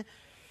on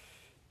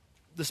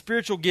the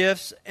spiritual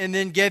gifts, and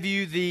then gave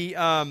you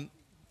and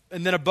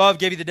then above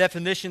gave you the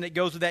definition that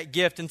goes with that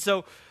gift. And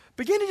so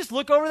begin to just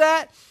look over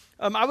that.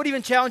 I would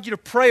even challenge you to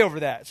pray over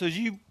that. So as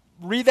you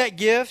read that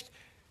gift,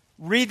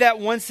 read that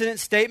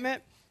one-sentence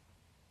statement,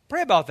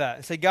 pray about that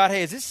and say, God,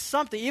 hey, is this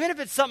something? Even if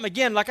it's something,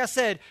 again, like I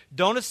said,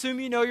 don't assume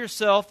you know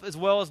yourself as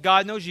well as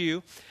God knows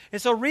you.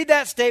 And so read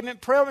that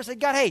statement, pray over it, and say,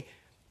 God, hey,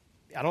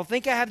 I don't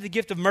think I have the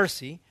gift of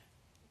mercy,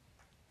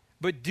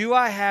 but do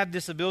I have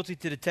this ability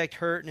to detect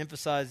hurt and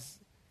empathize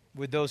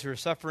with those who are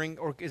suffering?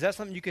 Or is that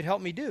something you could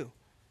help me do?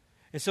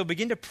 And so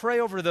begin to pray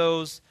over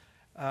those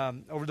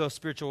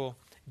spiritual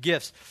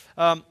gifts.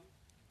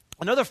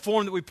 Another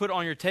form that we put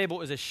on your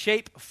table is a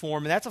shape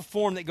form, and that's a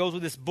form that goes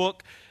with this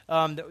book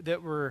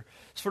that we're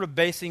sort of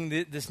basing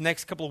this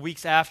next couple of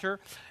weeks after.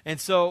 And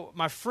so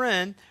my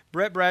friend,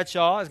 Brett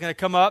Bradshaw, is going to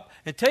come up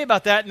and tell you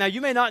about that. Now, you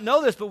may not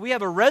know this, but we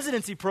have a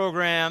residency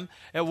program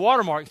at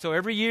Watermark. So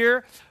every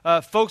year,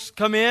 folks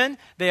come in,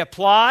 they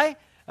apply.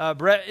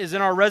 Brett is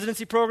in our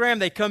residency program.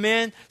 They come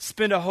in,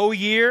 spend a whole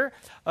year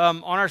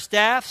on our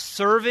staff,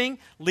 serving,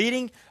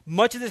 leading.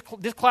 Much of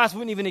this class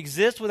wouldn't even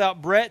exist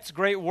without Brett's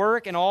great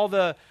work and all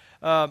the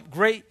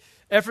great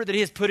effort that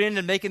he has put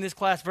into making this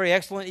class very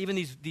excellent, even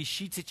these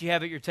sheets that you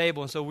have at your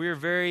table. And so we're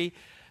very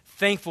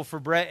thankful for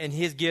Brett and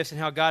his gifts and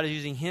how God is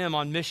using him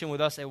on mission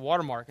with us at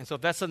Watermark. And so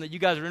if that's something that you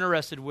guys are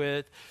interested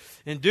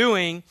in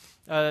doing,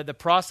 the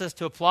process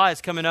to apply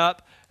is coming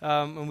up,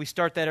 and we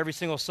start that every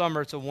single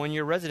summer. It's a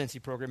one-year residency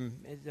program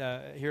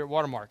here at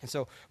Watermark. And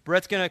so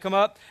Brett's going to come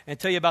up and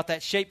tell you about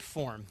that shape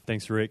form.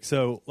 Thanks, Rick.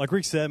 So like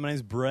Rick said, my name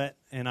is Brett,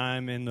 and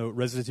I'm in the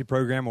residency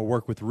program. I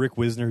work with Rick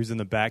Wisner, who's in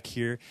the back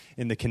here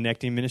in the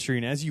Connecting Ministry.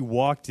 And as you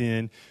walked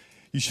in,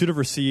 you should have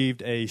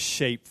received a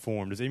shape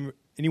form. Does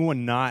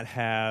anyone not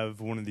have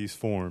one of these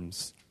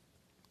forms?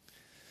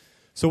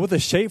 So what the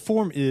shape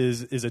form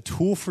is a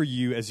tool for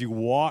you as you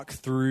walk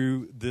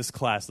through this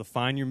class, the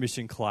Find Your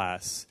Mission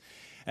class,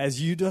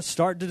 as you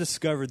start to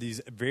discover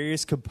these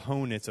various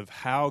components of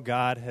how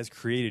God has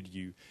created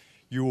you,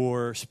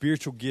 your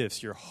spiritual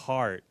gifts, your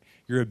heart,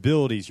 your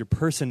abilities, your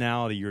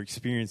personality, your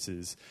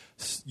experiences.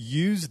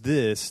 Use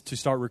this to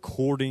start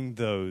recording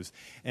those.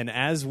 And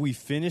as we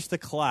finish the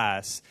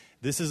class,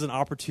 this is an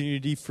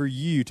opportunity for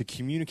you to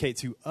communicate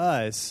to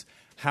us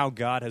how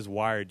God has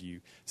wired you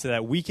so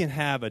that we can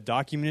have a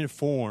documented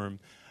form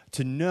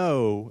to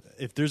know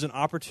if there's an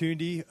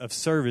opportunity of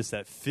service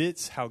that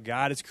fits how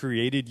God has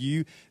created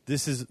you.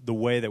 This is the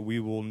way that we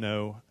will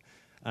know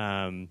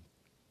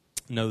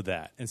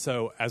that. And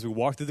so as we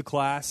walk through the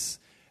class,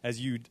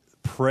 as you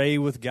pray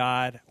with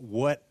God,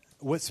 what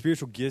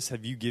spiritual gifts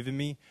have you given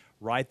me?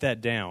 Write that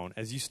down.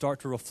 As you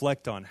start to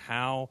reflect on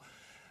how,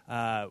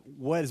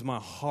 what is my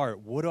heart?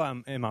 What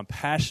am I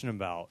passionate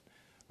about?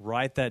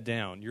 Write that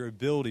down. Your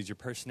abilities, your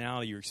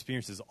personality, your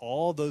experiences,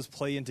 all those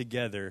play in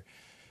together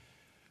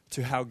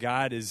to how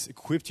God has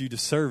equipped you to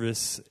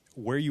service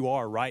where you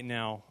are right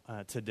now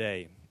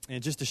today.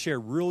 And just to share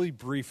really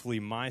briefly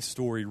my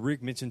story,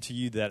 Rick mentioned to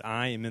you that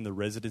I am in the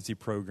residency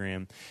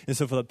program. And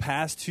so for the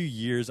past 2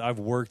 years, I've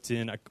worked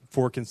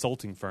for a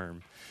consulting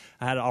firm.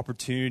 I had an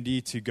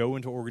opportunity to go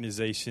into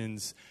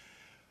organizations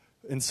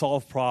and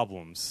solve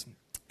problems.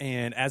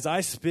 And as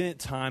I spent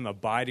time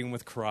abiding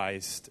with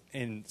Christ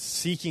and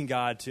seeking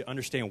God to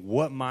understand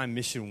what my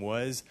mission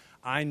was,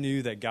 I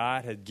knew that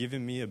God had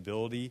given me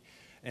ability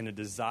and a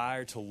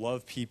desire to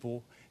love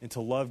people and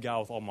to love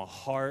God with all my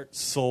heart,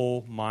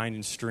 soul, mind,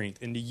 and strength,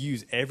 and to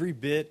use every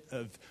bit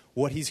of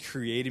what He's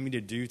created me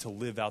to do to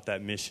live out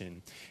that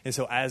mission. And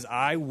so as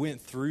I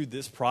went through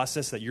this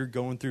process that you're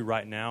going through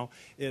right now,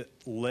 it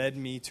led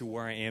me to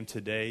where I am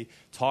today,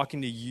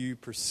 talking to you,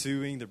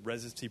 pursuing the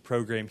residency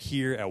program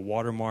here at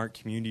Watermark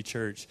Community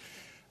Church.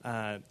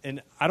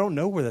 And I don't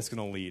know where that's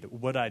going to lead.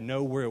 What I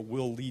know where it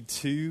will lead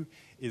to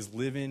is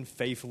living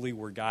faithfully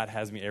where God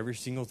has me every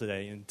single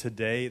day. And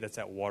today, that's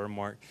at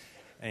Watermark.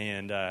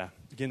 And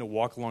begin to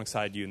walk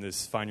alongside you in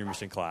this Find Your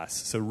Mission class.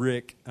 So,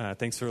 Rick,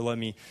 thanks for letting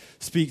me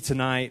speak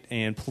tonight.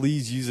 And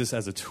please use this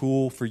as a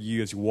tool for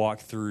you as you walk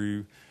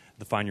through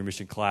the Find Your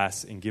Mission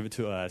class and give it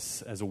to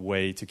us as a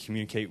way to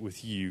communicate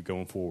with you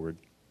going forward.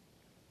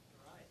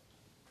 All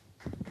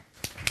right.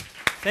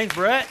 Thanks,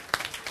 Brett.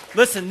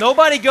 Listen,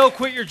 nobody go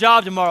quit your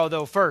job tomorrow,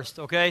 though, first,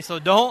 okay? So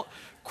don't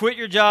quit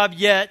your job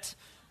yet.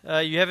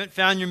 You haven't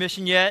found your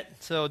mission yet,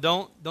 so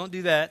don't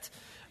do that.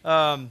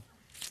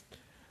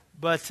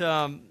 But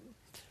man,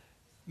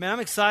 I'm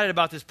excited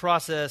about this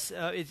process.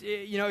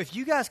 If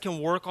you guys can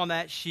work on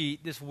that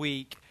sheet this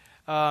week,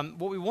 what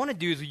we want to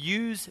do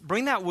is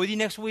bring that with you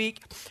next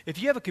week.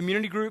 If you have a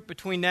community group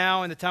between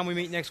now and the time we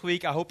meet next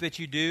week, I hope that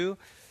you do.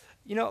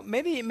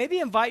 Maybe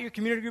invite your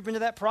community group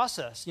into that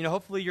process.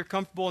 Hopefully you're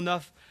comfortable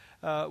enough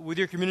with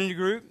your community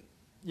group,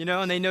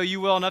 and they know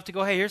you well enough to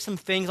go, hey, here's some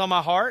things on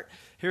my heart.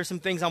 Here's some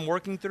things I'm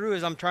working through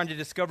as I'm trying to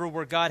discover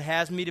where God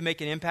has me to make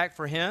an impact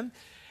for Him.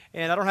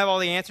 And I don't have all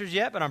the answers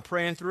yet, but I'm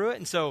praying through it.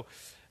 And so,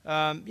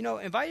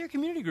 invite your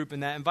community group in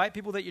that. Invite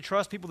people that you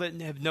trust, people that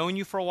have known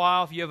you for a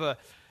while. If you have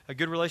a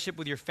good relationship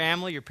with your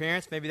family, your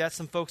parents, maybe that's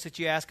some folks that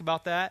you ask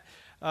about that.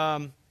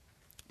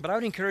 But I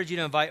would encourage you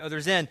to invite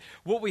others in.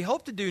 What we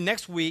hope to do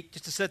next week,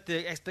 just to set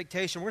the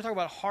expectation, we're going to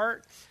talk about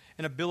heart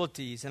and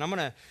abilities. And I'm going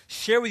to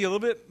share with you a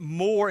little bit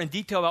more in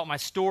detail about my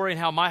story and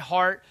how my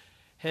heart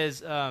has,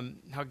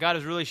 how God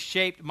has really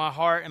shaped my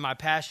heart and my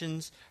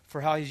passions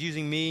for how He's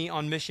using me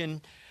on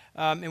mission.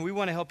 And we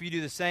want to help you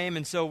do the same.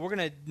 And so we're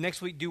going to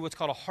next week do what's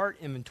called a heart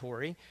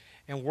inventory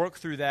and work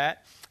through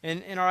that.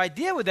 And our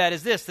idea with that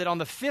is this, that on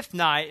the fifth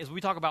night, as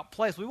we talk about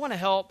place, we want to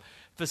help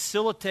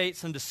facilitate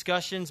some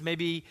discussions,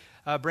 maybe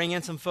bring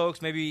in some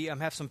folks, maybe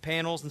have some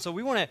panels. And so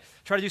we want to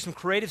try to do some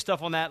creative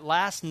stuff on that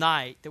last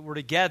night that we're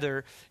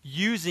together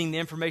using the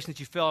information that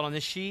you fill out on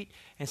this sheet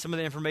and some of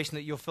the information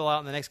that you'll fill out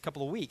in the next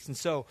couple of weeks. And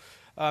so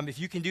if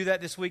you can do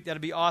that this week,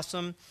 that'll be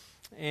awesome.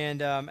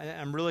 And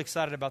I'm really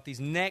excited about these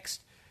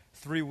next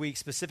 3 weeks,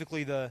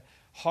 specifically the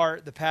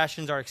heart, the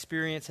passions, our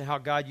experience, and how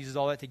God uses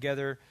all that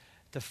together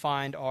to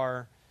find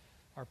our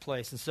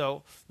place. And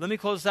so let me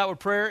close this out with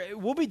prayer.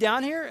 We'll be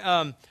down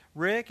here,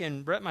 Rick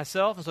and Brett,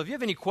 myself. And so if you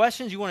have any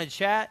questions, you want to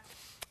chat,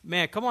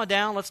 man, come on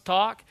down. Let's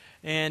talk.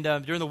 And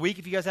during the week,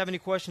 if you guys have any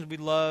questions, we'd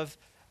love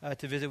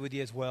to visit with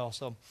you as well.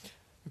 So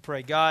we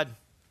pray. God,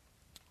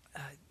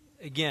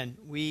 again,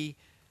 we're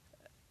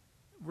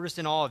just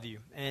in awe of you.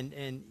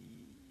 And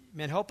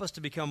man, help us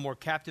to become more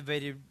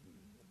captivated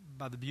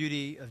by the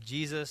beauty of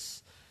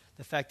Jesus,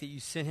 the fact that you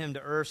sent Him to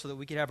earth so that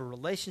we could have a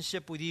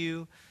relationship with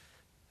you,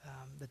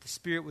 that the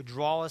Spirit would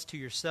draw us to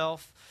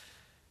yourself,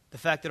 the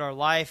fact that our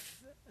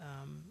life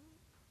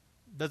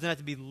doesn't have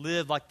to be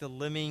lived like the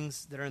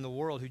lemmings that are in the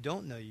world who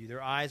don't know you.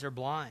 Their eyes are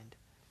blind.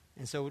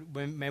 And so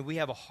may we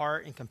have a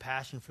heart and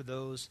compassion for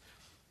those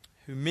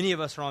who many of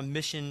us are on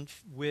mission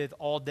with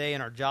all day in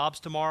our jobs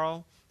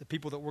tomorrow, the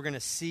people that we're going to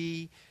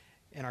see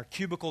in our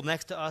cubicle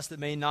next to us that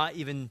may not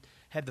even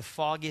have the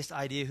foggiest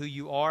idea who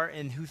you are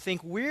and who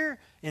think we're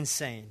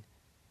insane.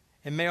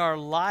 And may our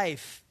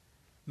life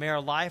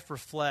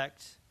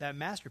reflect that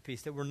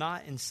masterpiece, that we're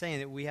not insane,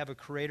 that we have a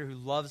Creator who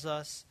loves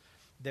us,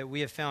 that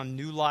we have found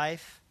new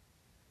life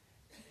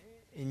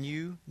in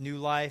you, new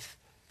life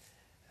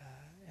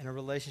and a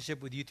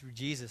relationship with you through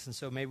Jesus. And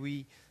so may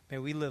we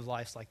live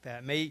lives like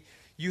that. May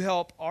you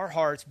help our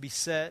hearts be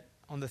set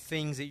on the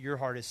things that your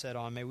heart is set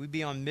on. May we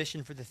be on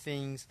mission for the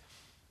things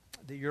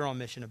that you're on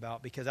mission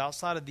about, because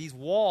outside of these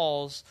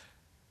walls,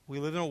 we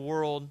live in a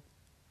world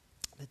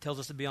that tells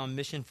us to be on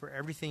mission for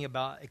everything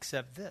about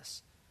except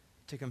this,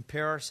 to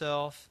compare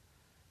ourselves,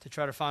 to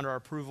try to find our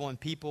approval in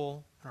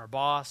people, and our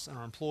boss, and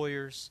our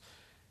employers.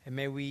 And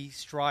may we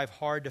strive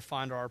hard to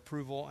find our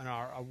approval and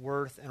our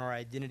worth and our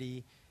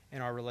identity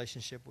in our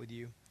relationship with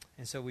you.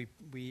 And so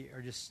we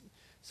are just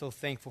so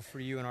thankful for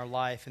you in our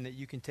life, and that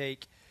you can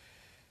take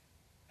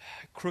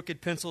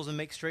crooked pencils and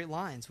make straight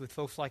lines with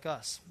folks like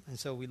us. And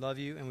so we love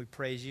you and we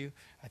praise you.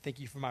 I thank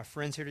you for my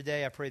friends here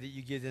today. I pray that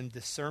you give them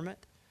discernment.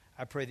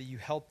 I pray that you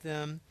help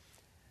them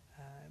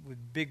with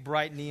big,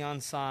 bright neon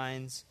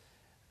signs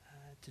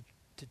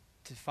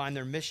to find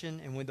their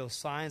mission. And when those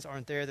signs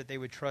aren't there, that they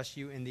would trust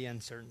you in the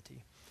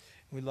uncertainty.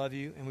 We love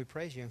you and we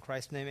praise you. In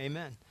Christ's name,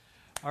 amen.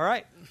 All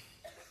right.